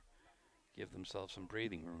runs here, give themselves some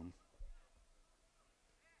breathing room.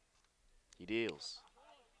 He deals.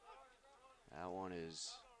 That one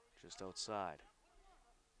is just outside.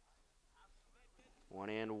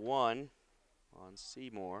 1-1 on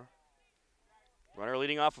Seymour. Runner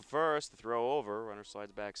leading off of first, the throw over. Runner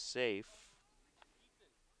slides back safe.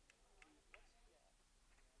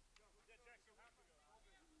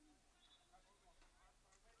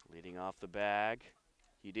 Leading off the bag,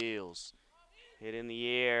 he deals. Hit in the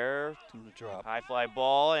air, drop. High fly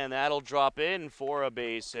ball, and that'll drop in for a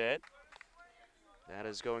base hit. That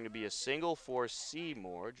is going to be a single for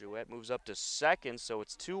Seymour. Jouett moves up to second, so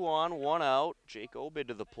it's 2 on, 1 out. Jake Obid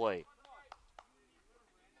to the plate.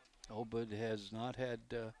 Obid has not had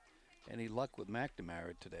any luck with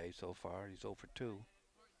McNamara today so far. He's 0 for 2.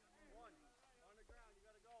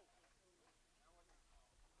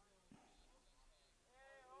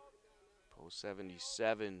 Post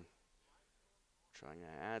 77, trying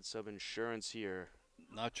to add some insurance here.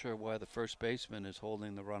 Not sure why the first baseman is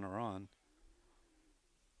holding the runner on.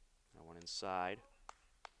 That one inside.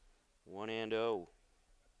 1-0.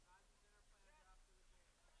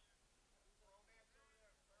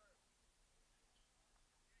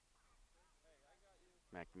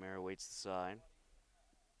 McNamara waits the sign,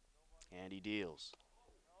 and he deals.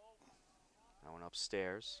 That one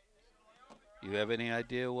upstairs. You have any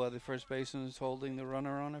idea why the first baseman is holding the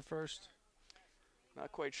runner on at first?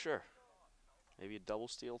 Not quite sure. Maybe a double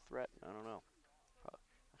steal threat? I don't know.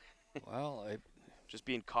 Well, just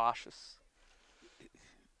being cautious.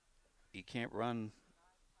 You can't run.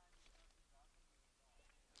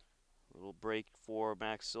 A little break for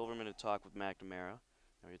Max Silverman to talk with McNamara.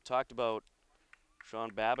 Now, we talked about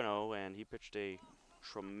Sean Babineau, and he pitched a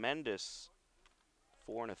tremendous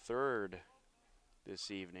 4 1/3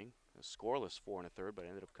 this evening. A scoreless 4 1/3, but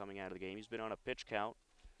ended up coming out of the game. He's been on a pitch count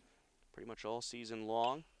pretty much all season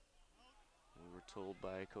long. We were told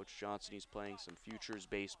by Coach Johnson he's playing some futures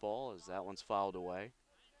baseball as that one's fouled away.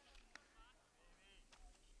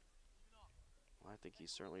 Well, I think he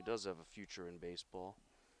certainly does have a future in baseball.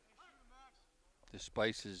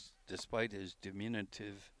 Despite his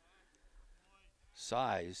diminutive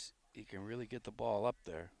size, he can really get the ball up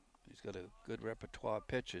there. He's got a good repertoire of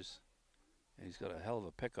pitches, and he's got a hell of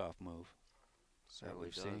a pickoff move that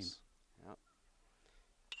we've seen. Yep.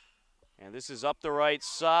 And this is up the right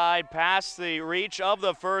side, past the reach of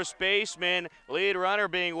the first baseman. Lead runner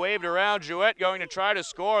being waved around. Jouette going to try to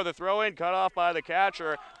score. The throw in cut off by the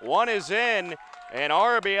catcher. One is in. An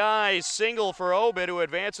RBI single for Obed, who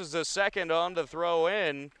advances to second on the throw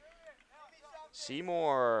in.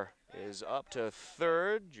 Seymour is up to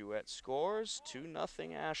third. Jouette scores.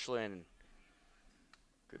 2-0 Ashland.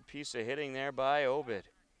 Good piece of hitting there by Obed.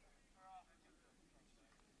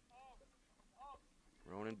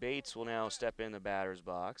 Ronan Bates will now step in the batter's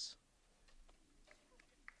box.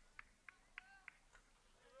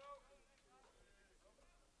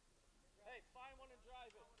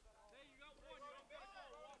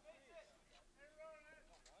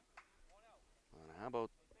 And how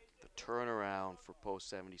about the turnaround for Post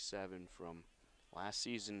 77 from last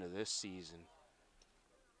season to this season?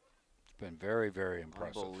 It's been very, very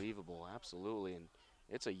impressive. Unbelievable, absolutely. And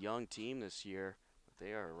it's a young team this year, but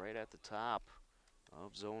they are right at the top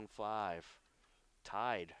of Zone 5,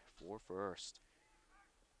 tied for first.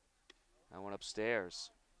 That one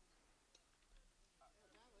upstairs.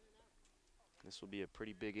 This will be a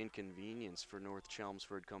pretty big inconvenience for North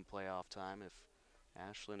Chelmsford come playoff time if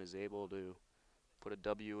Ashland is able to put a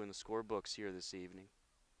W in the scorebooks here this evening.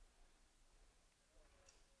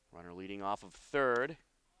 Runner leading off of third.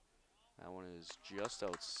 That one is just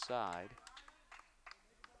outside.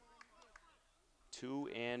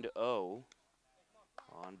 2-0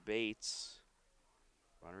 on Bates.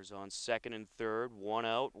 Runners on second and third. One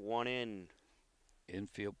out, one in.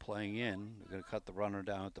 Infield playing in. They're going to cut the runner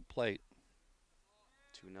down at the plate.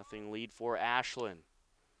 2-0 lead for Ashland.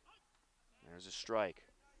 There's a strike.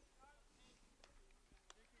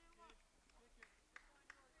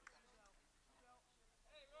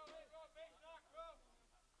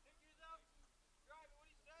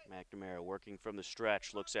 McNamara working from the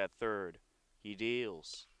stretch, looks at third. He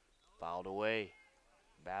deals. Fouled away.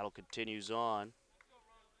 Battle continues on.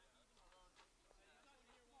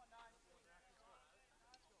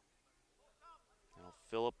 They'll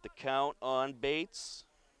fill up the count on Bates.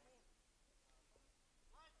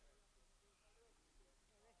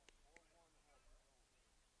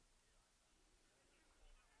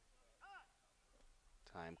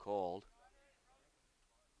 Time called.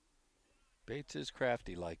 Bates is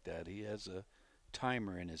crafty like that. He has a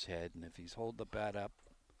timer in his head, and if he's holding the bat up,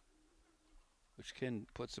 which can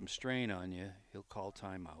put some strain on you, he'll call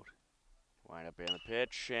timeout. Wind up in the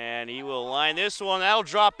pitch, and he will line this one. That'll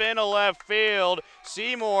drop into left field.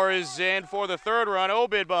 Seymour is in for the third run.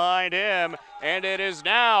 Obed behind him, and it is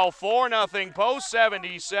now 4-0 Post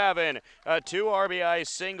 77. A 2 RBI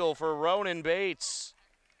single for Ronan Bates.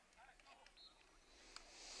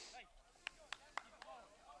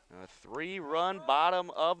 A 3-run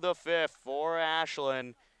bottom of the fifth for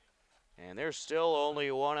Ashland. And there's still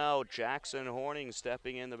only one out. Jackson Horning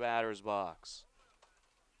stepping in the batter's box.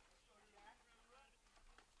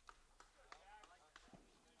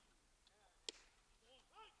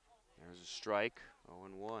 There's a strike,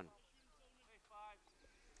 0-1.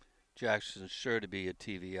 Jackson's sure to be a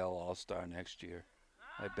TVL All-Star next year.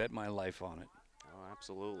 I bet my life on it. Oh,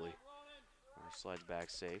 absolutely. Runner slides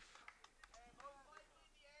back safe.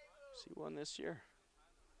 Has he won this year?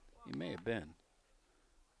 He may have been.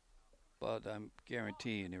 But I'm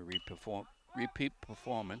guaranteeing a repeat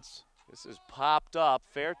performance. This is popped up,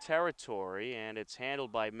 fair territory, and it's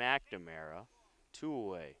handled by McNamara. 2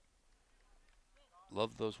 away.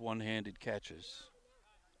 Love those one-handed catches.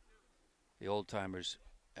 The old-timers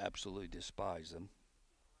absolutely despise them.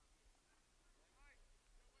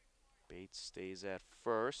 Bates stays at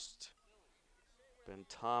first. Ben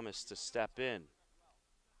Thomas to step in.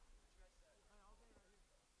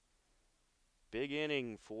 Big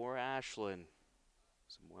inning for Ashland.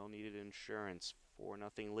 Some well-needed insurance.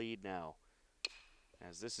 4-0 lead now.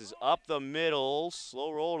 As this is up the middle,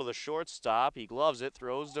 slow roll to the shortstop. He gloves it,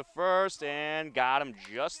 throws to first, and got him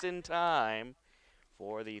just in time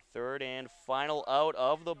for the third and final out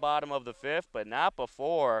of the bottom of the fifth, but not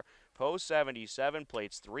before. Post 77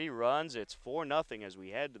 plates 3 runs. It's 4-0 as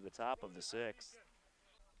we head to the top of the sixth.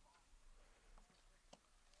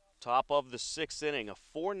 Top of the 6th inning, a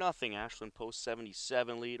 4-0 Ashland Post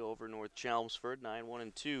 77 lead over North Chelmsford.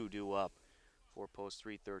 9-1-2 due up for Post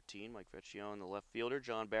 313. Mike Vecchione, the left fielder.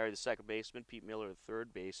 John Barry, the second baseman. Pete Miller, the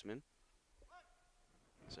third baseman.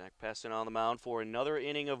 Zach Pessin on the mound for another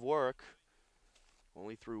inning of work.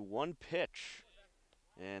 Only threw one pitch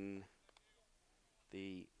in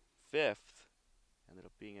the 5th. Ended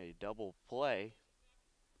up being a double play.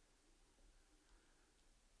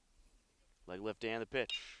 Leg lift and the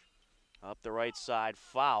pitch. Up the right side,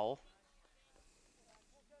 foul.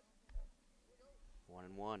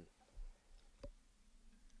 1-1.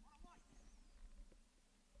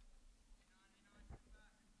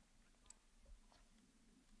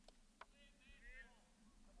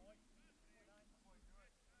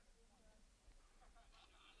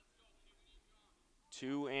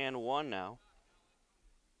 2-1 now.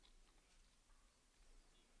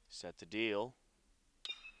 Set to deal.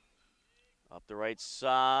 Up the right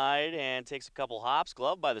side and takes a couple hops.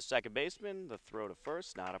 Glove by the second baseman. The throw to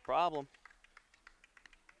first, not a problem.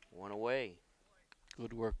 One away.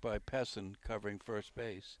 Good work by Pessin covering first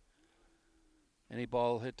base. Any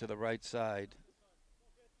ball hit to the right side,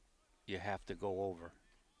 you have to go over.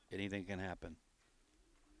 Anything can happen.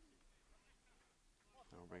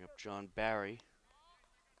 I'll bring up John Barry,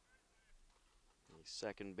 the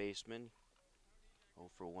second baseman.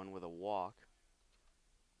 0 for 1 with a walk.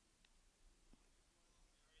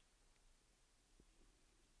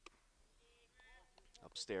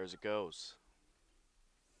 Upstairs it goes.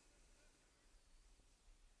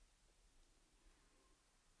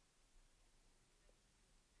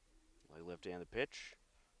 Leg lift and the pitch.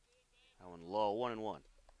 That one low, 1-1. Or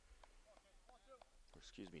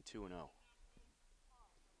excuse me, 2-0.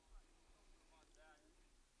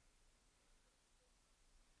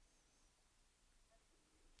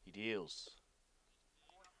 He deals.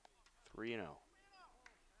 3-0.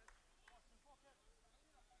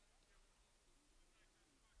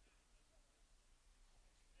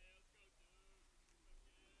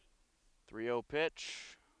 Three-0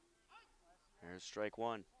 pitch. There's strike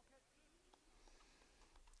one.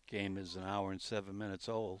 Game is an hour and 7 minutes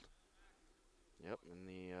old. Yep, in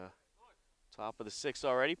the top of the 6th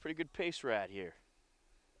already. Pretty good pace we're at here.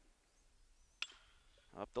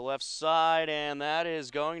 Up the left side, and that is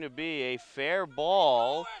going to be a fair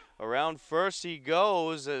ball. Around first he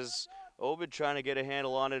goes as Obid trying to get a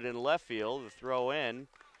handle on it in left field. The throw in.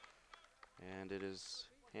 And it is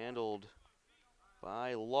handled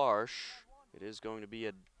by Larsh. It is going to be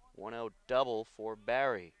a 1-out double for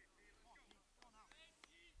Barry.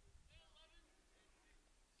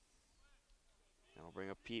 I'll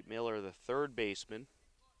bring up Pete Miller, the third baseman.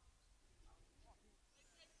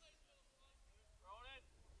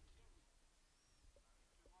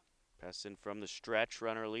 Pessin from the stretch,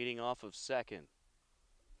 runner leading off of second.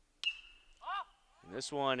 And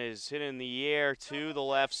this one is hit in the air to the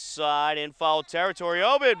left side in foul territory.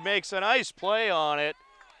 Obid makes a nice play on it,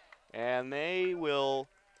 and they will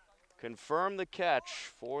confirm the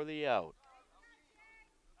catch for the out.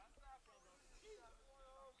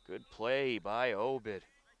 Good play by Obid.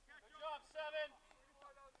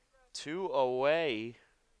 2 away,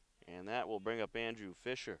 and that will bring up Andrew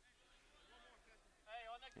Fisher.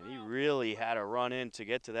 And he really had to run in to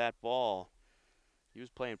get to that ball. He was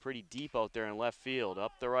playing pretty deep out there in left field.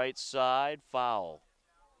 Up the right side, foul.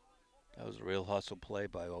 That was a real hustle play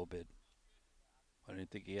by Obid. I didn't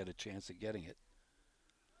think he had a chance of getting it.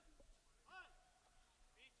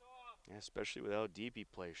 Yeah, especially with how deep he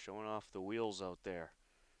plays, showing off the wheels out there.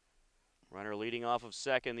 Runner leading off of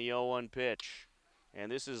second, the 0-1 pitch. And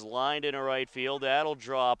this is lined into right field. That'll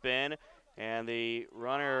drop in, and the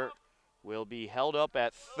runner will be held up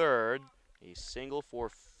at third. A single for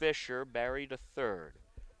Fisher, Barry to third.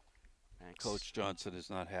 Thanks. Coach Johnson is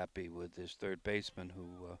not happy with his third baseman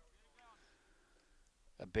who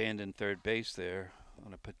abandoned third base there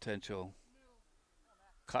on a potential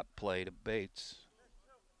cut play to Bates.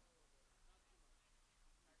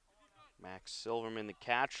 Max Silverman, the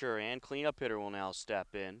catcher and cleanup hitter, will now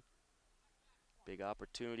step in. Big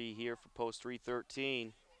opportunity here for post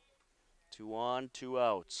 313. 2 on, 2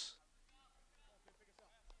 outs.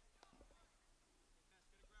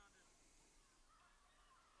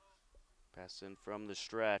 Pessin from the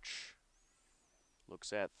stretch.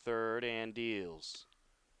 Looks at third and deals.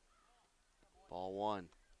 Ball 1.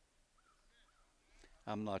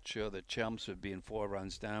 I'm not sure that Chelmsford being 4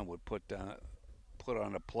 runs down would put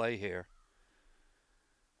on a play here.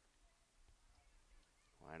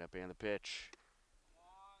 Wind up and the pitch.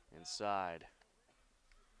 Inside.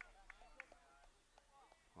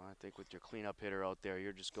 Well, I think with your cleanup hitter out there,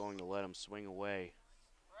 you're just going to let him swing away.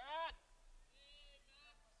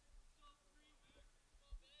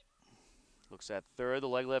 Looks at third, the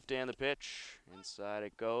leg lift and the pitch. Inside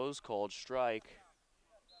it goes, called strike.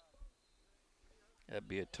 That'd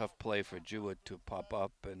be a tough play for Jewett to pop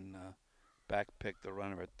up and back pick the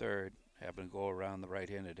runner at third, having to go around the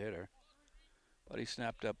right-handed hitter. But he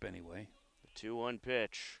snapped up anyway. The 2-1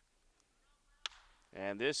 pitch.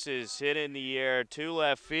 And this is hit in the air to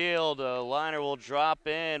left field. A liner will drop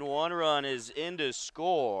in. One run is in to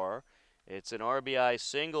score. It's an RBI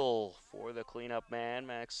single for the cleanup man,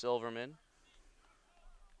 Max Silverman.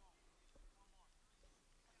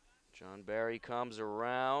 John Barry comes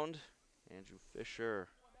around. Andrew Fisher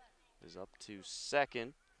is up to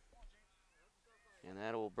second. And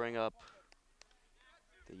that will bring up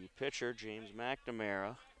the pitcher, James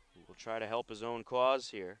McNamara, who will try to help his own cause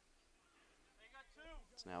here.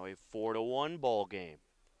 It's now a 4-1 ball game.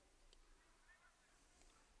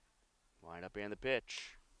 Line up and the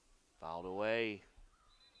pitch. Fouled away.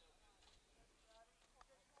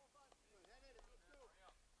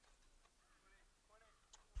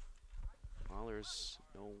 Well, there's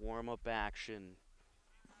no warm-up action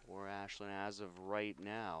for Ashland as of right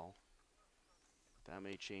now. That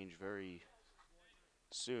may change very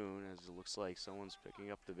soon, as it looks like someone's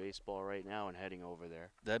picking up the baseball right now and heading over there.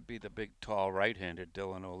 That'd be the big, tall right-handed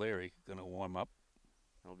Dylan O'Leary going to warm up.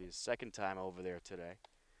 It'll be his second time over there today.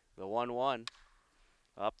 The 1-1.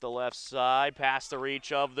 Up the left side, past the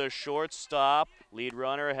reach of the shortstop. Lead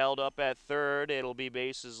runner held up at third. It'll be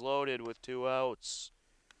bases loaded with 2 outs.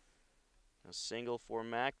 A single for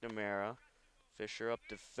McNamara. Fisher up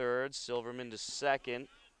to third, Silverman to second.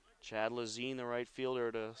 Chad Lazine, the right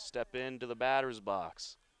fielder, to step into the batter's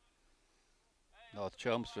box. North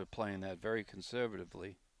Chelmsford playing that very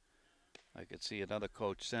conservatively. I could see another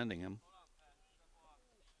coach sending him.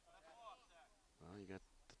 Well, you got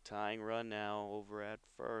the tying run now over at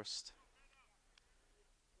first.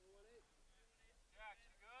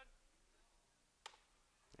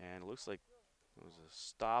 And it looks like it was a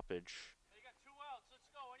stoppage.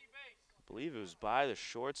 I believe it was by the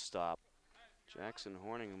shortstop. Jackson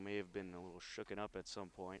Horning may have been a little shooken up at some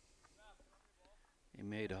point. He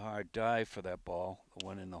made a hard dive for that ball, the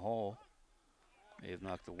one in the hole. May have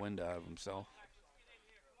knocked the wind out of himself.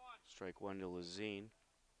 Strike one to Lazine.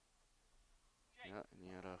 Yeah, and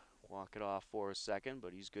he had to walk it off for a second,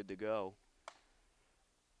 but he's good to go.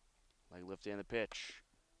 Leg lift and the pitch.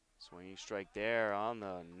 Swinging strike there on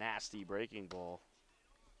the nasty breaking ball.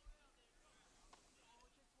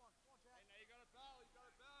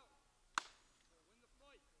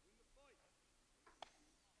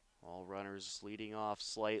 All runners leading off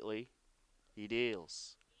slightly. He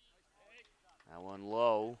deals. That one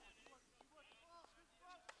low.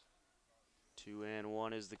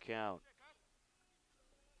 2-1 is the count.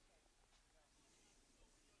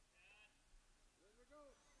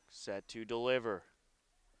 Set to deliver.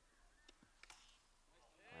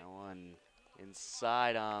 That one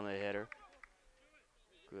inside on the hitter.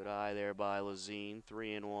 Good eye there by Lazine.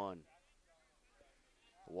 3-1.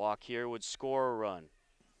 A walk here would score a run.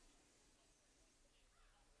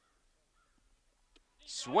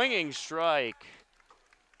 Swinging strike.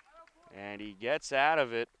 And he gets out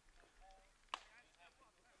of it.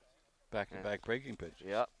 Back-to-back breaking pitches.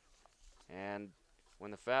 Yep. And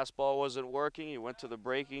when the fastball wasn't working, he went to the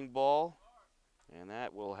breaking ball. And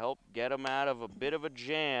that will help get him out of a bit of a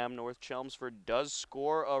jam. North Chelmsford does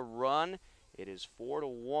score a run. It is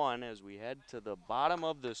 4-1 as we head to the bottom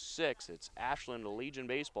of the 6th. It's Ashland Legion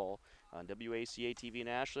Baseball on WACA TV in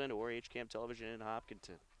Ashland or HCAM Television in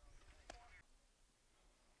Hopkinton.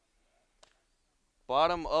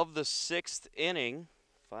 Bottom of the 6th inning.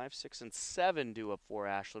 5, 6, and 7 due up for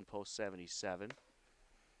Ashland post 77.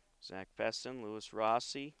 Zach Peston, Lewis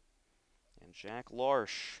Rossi, and Jack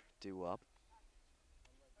Larsch due up.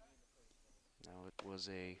 Now it was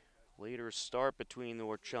a later start between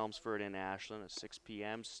North Chelmsford and Ashland, a 6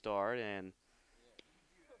 p.m. start, and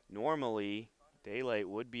normally daylight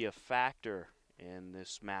would be a factor in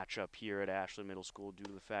this matchup here at Ashland Middle School due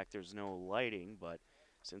to the fact there's no lighting, but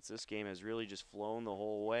since this game has really just flown the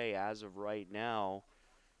whole way as of right now,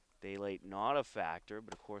 daylight not a factor,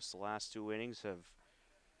 but of course the last 2 innings have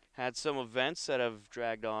had some events that have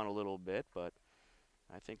dragged on a little bit, but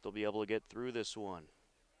I think they'll be able to get through this one.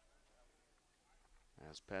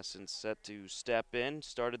 As Peston set to step in,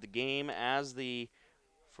 started the game as the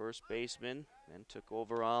first baseman, then took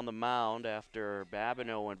over on the mound after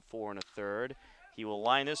Babineau went 4 1/3. He will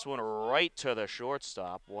line this one right to the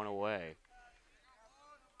shortstop, 1 away.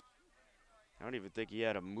 I don't even think he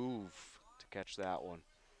had a move to catch that one.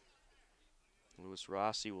 Lewis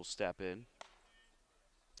Rossi will step in.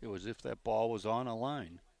 It was as if that ball was on a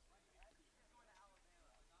line.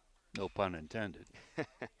 No pun intended.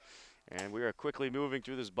 And we are quickly moving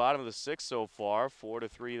through this bottom of the sixth so far.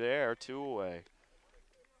 4-3 there, 2 away.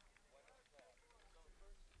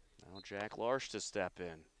 Now Jack Larsh to step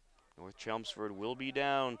in. North Chelmsford will be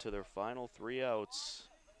down to their final 3 outs.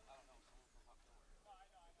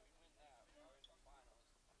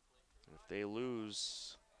 And if they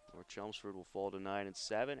lose, North Chelmsford will fall to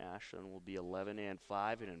 9-7. Ashland will be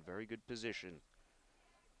 11-5 and in very good position.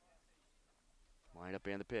 Wind-up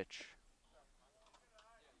and the pitch.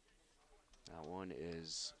 That one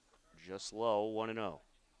is just low, 1-0.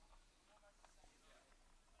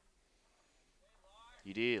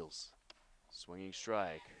 He deals. Swinging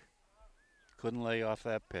strike. Couldn't lay off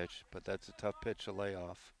that pitch, but that's a tough pitch to lay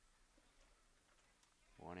off.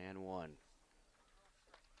 1-1.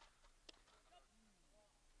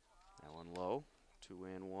 That one low,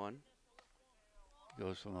 2-1.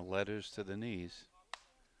 Goes from the letters to the knees.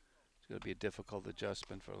 It's going to be a difficult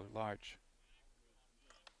adjustment for Larch.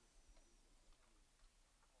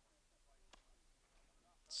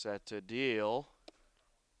 Set to deal.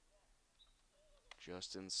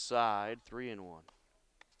 Just inside, 3-1.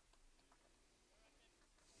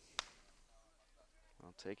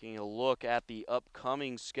 Well, taking a look at the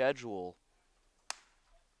upcoming schedule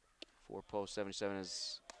for Post 77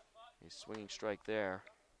 is a swinging strike there.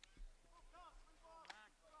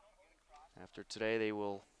 After today, they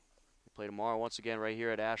will play tomorrow once again right here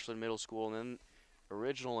at Ashland Middle School. And then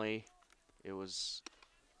originally, it was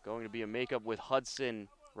going to be a makeup with Hudson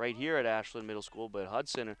right here at Ashland Middle School, but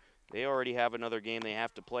Hudson, they already have another game they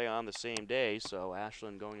have to play on the same day, so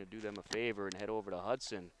Ashland going to do them a favor and head over to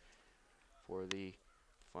Hudson for the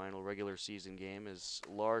final regular season game as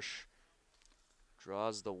Larsh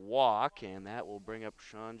draws the walk, and that will bring up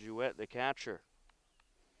Sean Jouett, the catcher.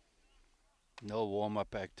 No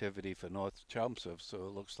warm-up activity for North Chelmsford, so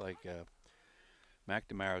it looks like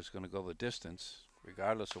McNamara is going to go the distance,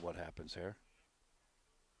 regardless of what happens here.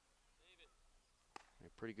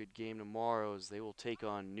 A pretty good game tomorrow as they will take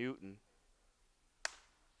on Newton.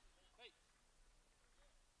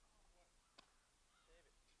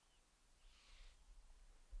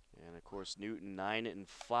 And of course, Newton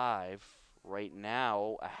 9-5 right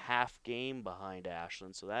now, a half game behind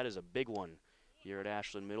Ashland, so that is a big one here at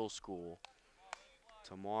Ashland Middle School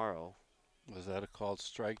tomorrow. Was that a called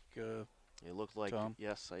strike? It looked like, Tom?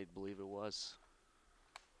 Yes, I believe it was.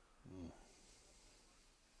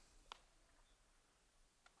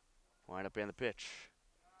 Wind up and the pitch.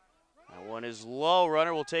 That one is low.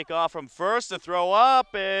 Runner will take off from first. The throw up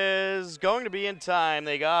is going to be in time.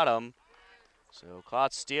 They got him. So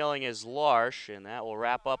caught stealing is Larsh, and that will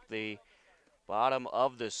wrap up the bottom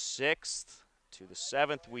of the sixth. To the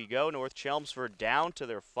seventh we go. North Chelmsford down to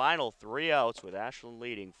their final 3 outs with Ashland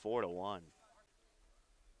leading 4-1.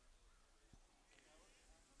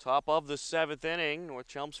 Top of the 7th inning, North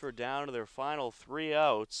Chelmsford down to their final 3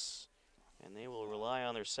 outs. And they will rely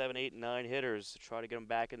on their 7, 8, and 9 hitters to try to get them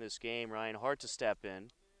back in this game. Ryan Hart to step in.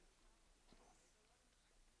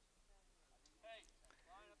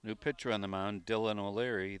 New pitcher on the mound, Dylan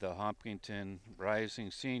O'Leary, the Hopkinton rising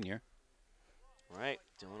senior. Right,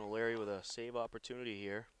 Dylan O'Leary with a save opportunity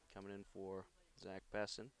here, coming in for Zach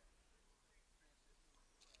Pessin.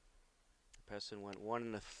 Pessin went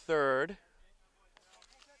 1 1/3.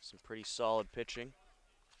 Some pretty solid pitching.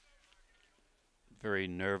 Very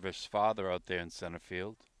nervous father out there in center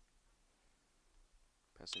field.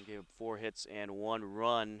 Pessin gave up 4 hits and 1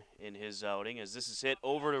 run in his outing as this is hit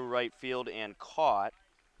over to right field and caught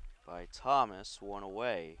by Thomas, 1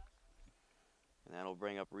 away. And that'll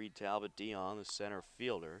bring up Reed Talbot Dion, the center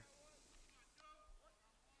fielder.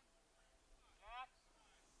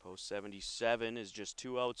 Post 77 is just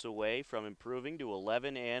 2 outs away from improving to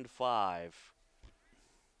 11-5.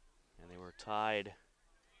 And they were tied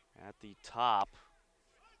at the top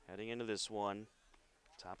heading into this one.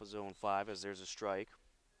 Top of zone 5 as there's a strike.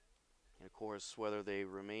 And of course, whether they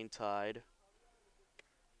remain tied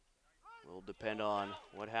will depend on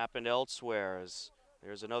what happened elsewhere as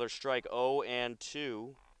there's another strike,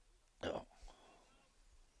 0-2. Oh.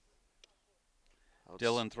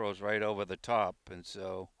 Dylan throws right over the top, and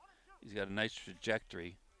so he's got a nice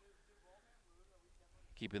trajectory,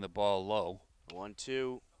 keeping the ball low.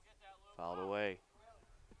 1-2, fouled away.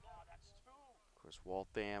 Of course,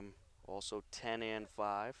 Waltham also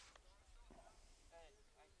 10-5.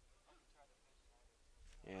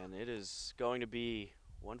 And it is going to be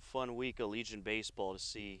one fun week of Legion baseball to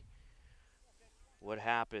see what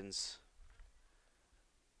happens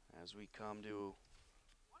as we come to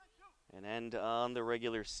an end on the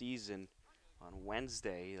regular season on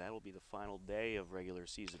Wednesday. That will be the final day of regular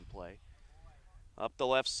season play. Up the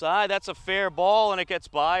left side, that's a fair ball, and it gets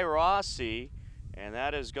by Rossi. And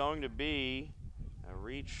that is going to be a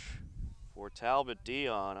reach for Talbot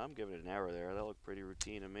Dion. I'm giving it an error there. That looked pretty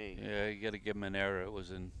routine to me. Yeah, you got to give him an error. It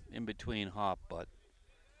was an in-between hop, but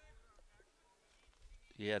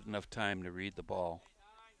he had enough time to read the ball.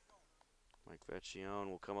 Mike Vecchione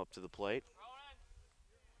will come up to the plate.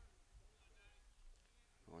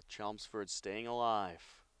 With Chelmsford staying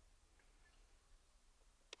alive.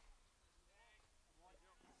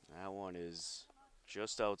 That one is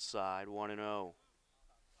just outside, 1-0.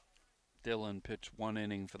 Dillon pitched 1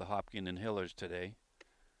 inning for the Hopkins and Hillers today.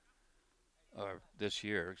 Or this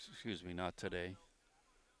year, excuse me, not today.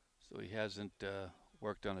 So he hasn't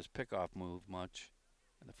worked on his pickoff move much.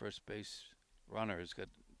 And the first base runner has got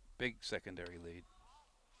big secondary lead.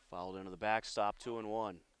 Fouled into the backstop,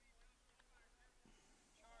 2-1.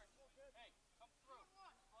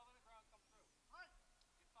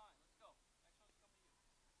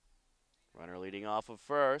 Runner leading off of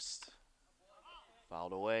first.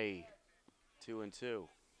 Fouled away, 2-2.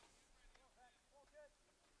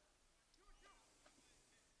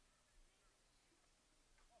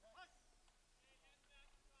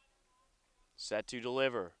 Set to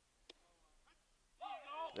deliver.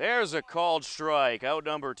 There's a called strike, out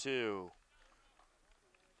number 2.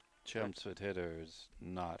 Chelmsford hitter is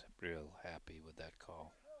not real happy with that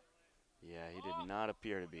call. Yeah, he did not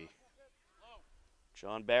appear to be.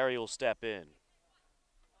 John Barry will step in.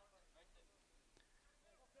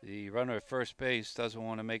 The runner at first base doesn't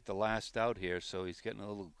want to make the last out here, so he's getting a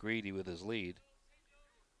little greedy with his lead.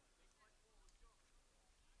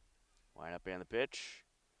 Line up and the pitch.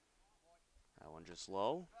 That one just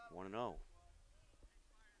low, 1-0.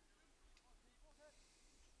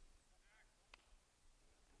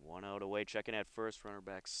 One out away, checking at first, runner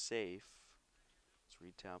back safe. Let's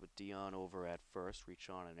read Talbot Dion over at first, reach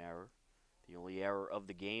on an error. The only error of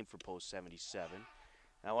the game for post 77.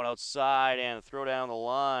 That one outside and throw down the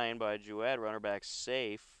line by Jouet, runner back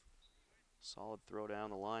safe. Solid throw down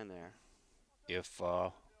the line there. If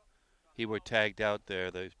he were tagged out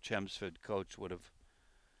there, the Chelmsford coach would have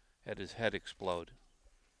had his head explode.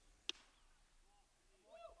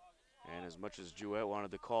 And as much as Jouet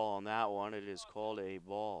wanted the call on that one, it is called a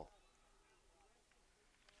ball.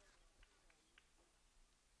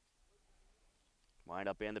 Wind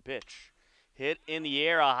up and the pitch. Hit in the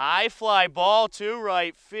air, a high fly ball to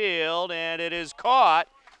right field, and it is caught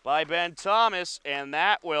by Ben Thomas, and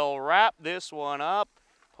that will wrap this one up.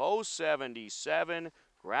 Post 77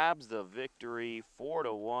 grabs the victory,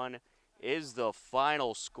 4-1 is the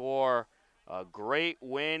final score. A great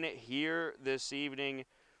win here this evening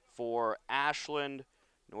for Ashland.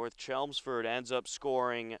 North Chelmsford ends up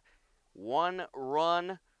scoring 1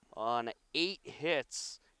 run on 8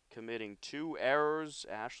 hits, committing 2 errors.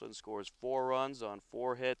 Ashland scores 4 runs on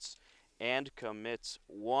 4 hits and commits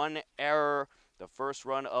 1 error. The first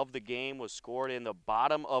run of the game was scored in the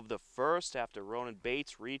bottom of the first after Ronan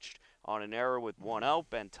Bates reached on an error with 1 out.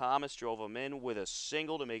 Ben Thomas drove him in with a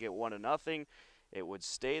single to make it 1-0. It would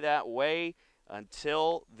stay that way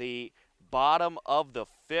until the bottom of the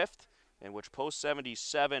 5th, in which post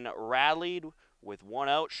 77 rallied with 1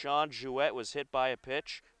 out. Sean Jouet was hit by a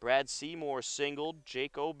pitch. Brad Seymour singled.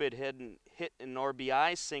 Jake Obid hit an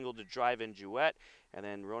RBI single to drive in Jouet. And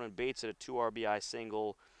then Ronan Bates hit a 2 RBI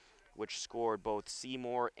single, which scored both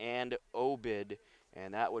Seymour and Obid.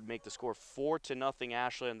 And that would make the score 4-0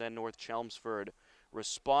 Ashland. And then North Chelmsford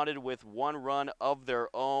responded with 1 run of their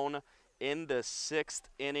own. In the 6th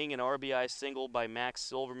inning, an RBI single by Max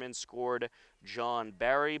Silverman scored John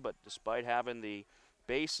Barry. But despite having the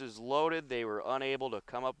bases loaded, they were unable to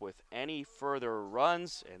come up with any further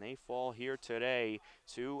runs, and they fall here today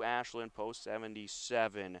to Ashland post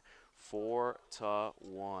 77, 4-1.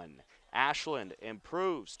 Ashland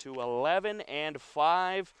improves to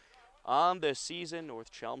 11-5 on the season.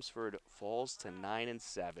 North Chelmsford falls to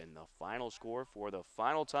 9-7. The final score for the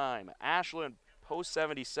final time: Ashland post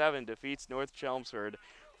 77 defeats North Chelmsford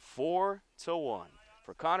 4-1.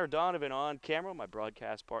 For Connor Donovan on camera, my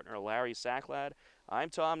broadcast partner Larry Sacklad, I'm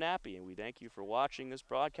Tom Nappy, and we thank you for watching this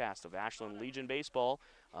broadcast of Ashland Legion Baseball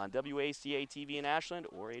on WACA TV in Ashland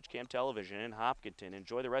or HCAM Television in Hopkinton.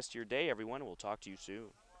 Enjoy the rest of your day, everyone, and we'll talk to you soon.